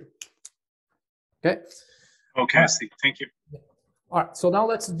back to 0. Okay? Okay, I see. Thank you. All right, so now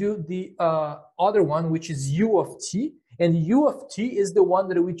let's do the other one, which is u of t. And u of t is the one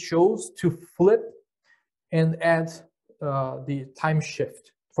that we chose to flip and add the time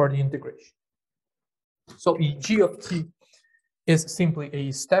shift for the integration. So g of t is simply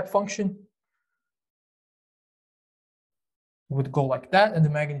a step function. Would go like that, and the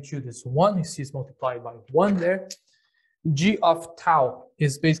magnitude is 1. You see it's multiplied by 1 there. G of tau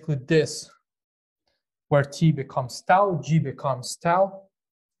is basically this, where t becomes tau, g becomes tau.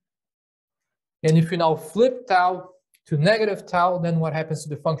 And if you now flip tau to negative tau, then what happens to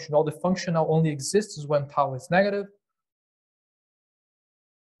the function? Well, the function now only exists when tau is negative.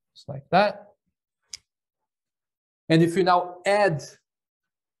 Just like that. And if you now add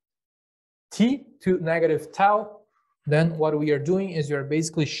t to negative tau, then what we are doing is you're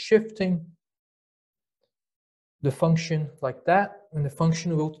basically shifting the function like that, and the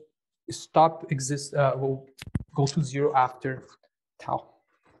function will will go to 0 after tau.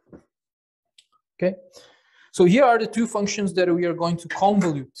 Okay, so here are the two functions that we are going to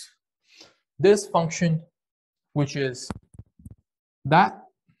convolute. This function, which is that,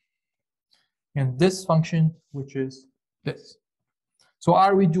 and this function, which is this. So what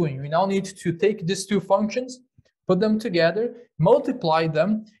are we doing? We now need to take these two functions, put them together, multiply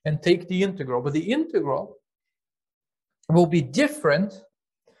them, and take the integral. But the integral will be different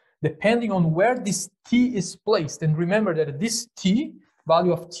depending on where this t is placed. And remember that this t,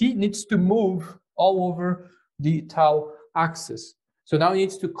 value of t, needs to move all over the tau axis. So now it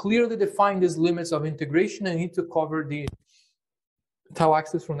needs to clearly define these limits of integration, and need to cover the tau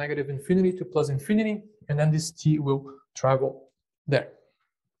axis from negative infinity to plus infinity, and then this t will travel there.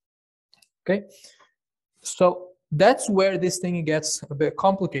 Okay, so that's where this thing gets a bit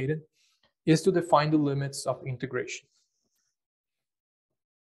complicated, is to define the limits of integration.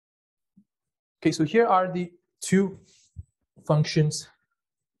 Okay, so here are the two functions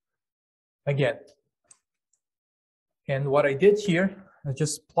again. And what I did here, I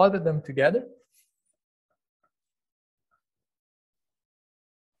just plotted them together.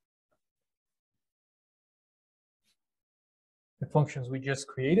 The functions we just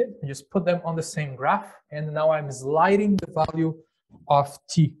created, I just put them on the same graph, and now I'm sliding the value of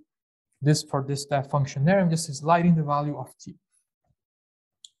t. This for this that function there, I'm just sliding the value of t.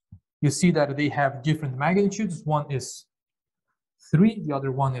 You see that they have different magnitudes. One is 3, the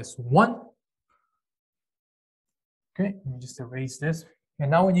other one is 1. Okay, let me just erase this. And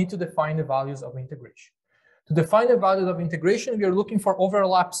now we need to define the values of integration. To define the values of integration, we are looking for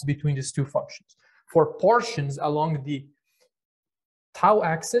overlaps between these two functions, for portions along the tau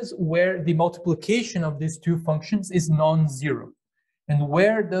axis where the multiplication of these two functions is non-zero. And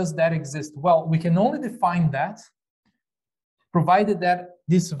where does that exist? Well, we can only define that provided that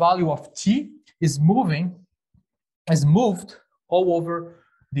this value of t is moved all over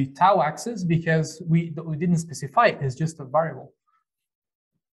the tau axis, because we didn't specify it, it's just a variable.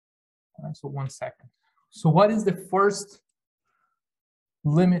 All right, so 1 second. So what is the first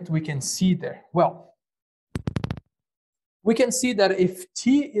limit we can see there? Well, we can see that if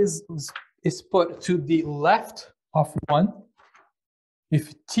t is put to the left of 1,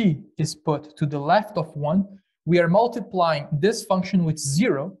 if t is put to the left of 1, we are multiplying this function with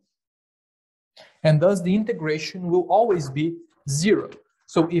 0, and thus the integration will always be 0.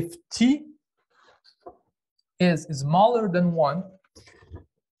 So if t is smaller than 1,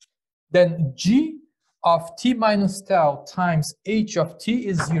 then g of t minus tau times h of t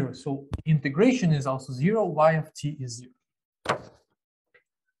is 0. So integration is also 0, y of t is 0.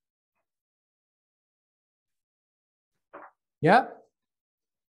 Yeah?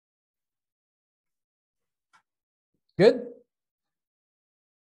 Good?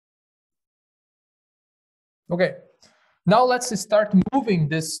 Okay, now let's start moving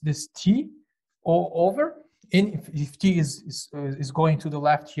this t over. If t is going to the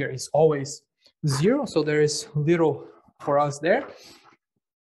left here, is always 0, so there is little for us there.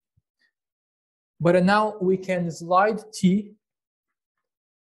 But now we can slide t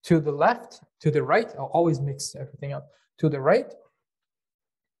to the left, to the right. I'll always mix everything up. To the right.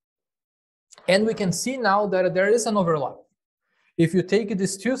 And we can see now that there is an overlap. If you take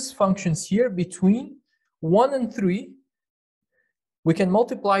these two functions here between 1 and 3, we can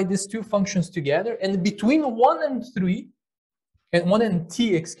multiply these two functions together, and between 1 and 3, and 1 and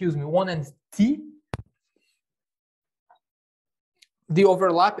t, excuse me, 1 and t, the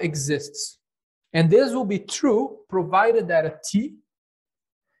overlap exists. And this will be true provided that a t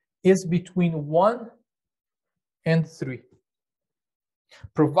is between 1 and 3.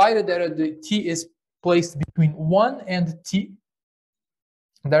 Provided that the t is placed between 1 and t,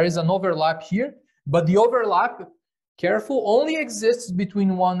 there is an overlap here, but the overlap, careful, only exists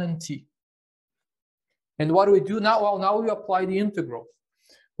between 1 and t. And what do we do now? Well, now we apply the integral,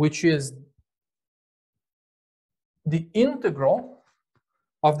 which is the integral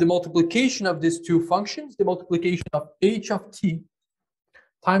of the multiplication of these two functions, the multiplication of h of t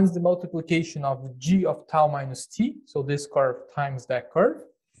times the multiplication of g of tau minus t, so this curve times that curve.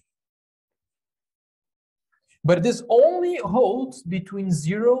 But this only holds between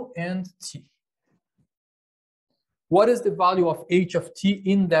 0 and t. What is the value of h of t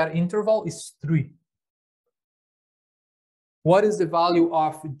in that interval? Is 3. What is the value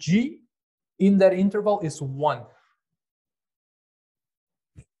of g in that interval? Is 1.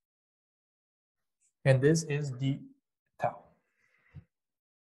 And this is the tau.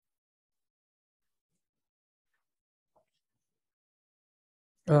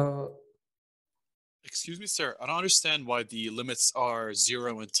 Excuse me, sir. I don't understand why the limits are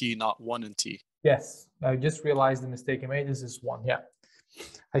 0 and t, not 1 and t. Yes, I just realized the mistake I made. This is 1. Yeah,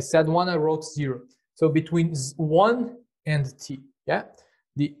 I said 1. I wrote 0. So between 1 and t. Yeah,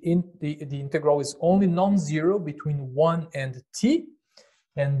 the integral is only non-zero between 1 and t,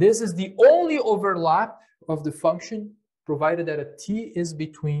 and this is the only overlap of the function provided that a t is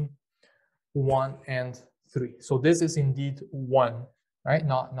between 1 and 3. So this is indeed 1. Right,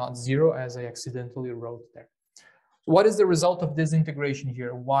 not 0 as I accidentally wrote there. So what is the result of this integration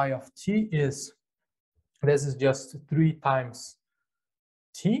here? Y of t is, this is just 3 times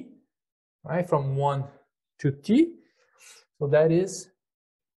t, right, from 1 to t. So that is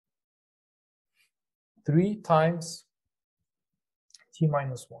 3 times t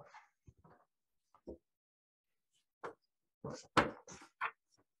minus 1.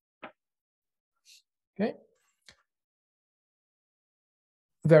 Okay.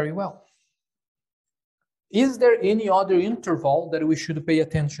 Very well. Is there any other interval that we should pay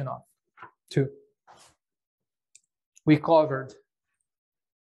attention to? We covered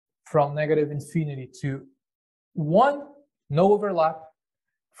from negative infinity to 1, no overlap.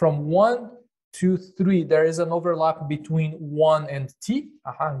 From 1 to 3, there is an overlap between 1 and t.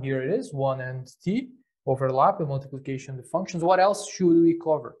 Here it is, 1 and t. Overlap, the multiplication of the functions. What else should we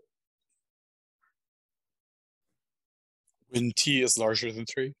cover? When t is larger than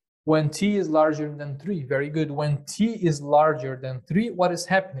 3? When t is larger than 3. Very good. When t is larger than 3, what is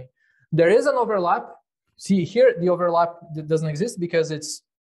happening? There is an overlap. See here, the overlap doesn't exist because it's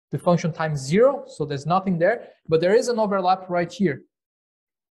the function times 0, so there's nothing there. But there is an overlap right here.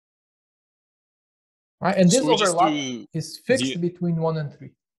 Right? And this overlap is fixed between 1 and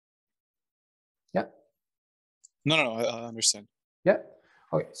 3. Yeah? No, I understand. Yeah?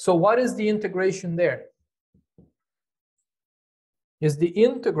 Okay, so what is the integration there? Is the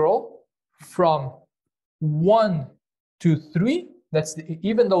integral from 1 to 3. That's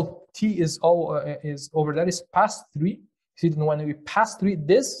even though t is over there is past 3. See, when we pass 3,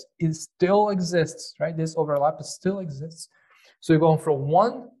 this still exists, right? This overlap still exists. So you're going from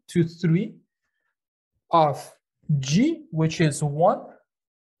 1 to 3 of g, which is 1,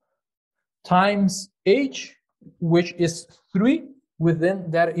 times h, which is 3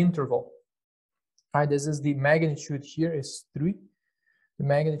 within that interval. Right? This is the magnitude here is 3. The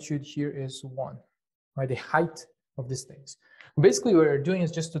magnitude here is 1, right? The height of these things. Basically, what we're doing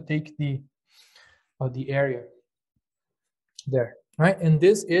is just to take the area there, right? And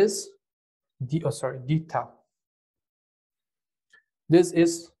this is d tau. This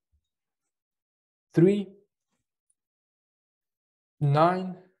is 3,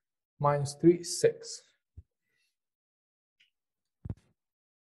 9 minus 3, 6.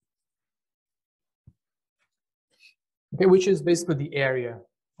 Okay, which is basically the area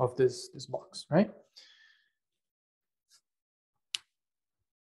of this box, right?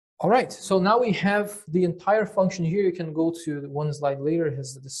 All right, so now we have the entire function here. You can go to the one slide later, it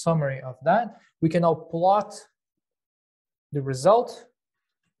has the summary of that. We can now plot the result.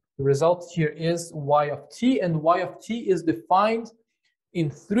 The result here is y of t, and y of t is defined in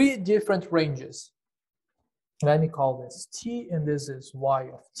 3 different ranges. Let me call this t, and this is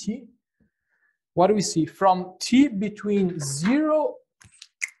y of t. What do we see? From t between 0,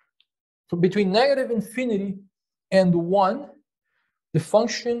 between negative infinity and 1, the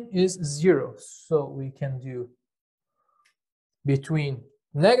function is 0. So we can do between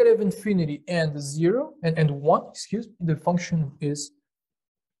negative infinity and 0, and 1, excuse me, the function is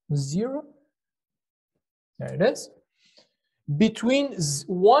 0. There it is. Between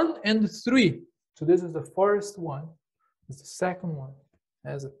 1 and 3, so this is the first one, this is the second one,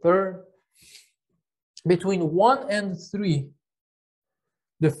 as a third. Between 1 and 3,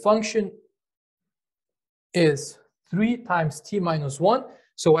 the function is 3 times t minus 1.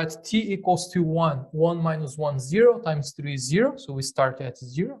 So at t equals to 1, 1 minus 1, 0, times 3 is 0. So we start at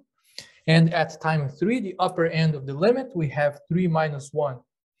 0. And at time 3, the upper end of the limit, we have 3 minus 1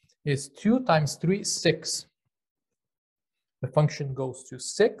 is 2 times 3, 6. The function goes to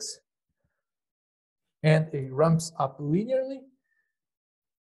 6. And it ramps up linearly.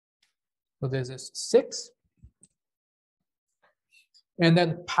 So this is 6. And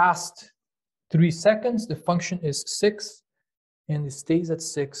then past 3 seconds, the function is 6, and it stays at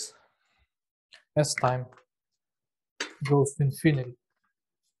 6 as time goes to infinity.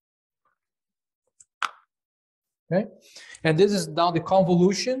 Okay, and this is now the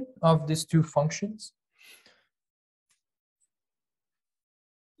convolution of these 2 functions.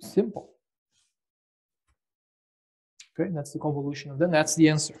 Simple. Okay, that's the convolution of them. That's the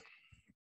answer.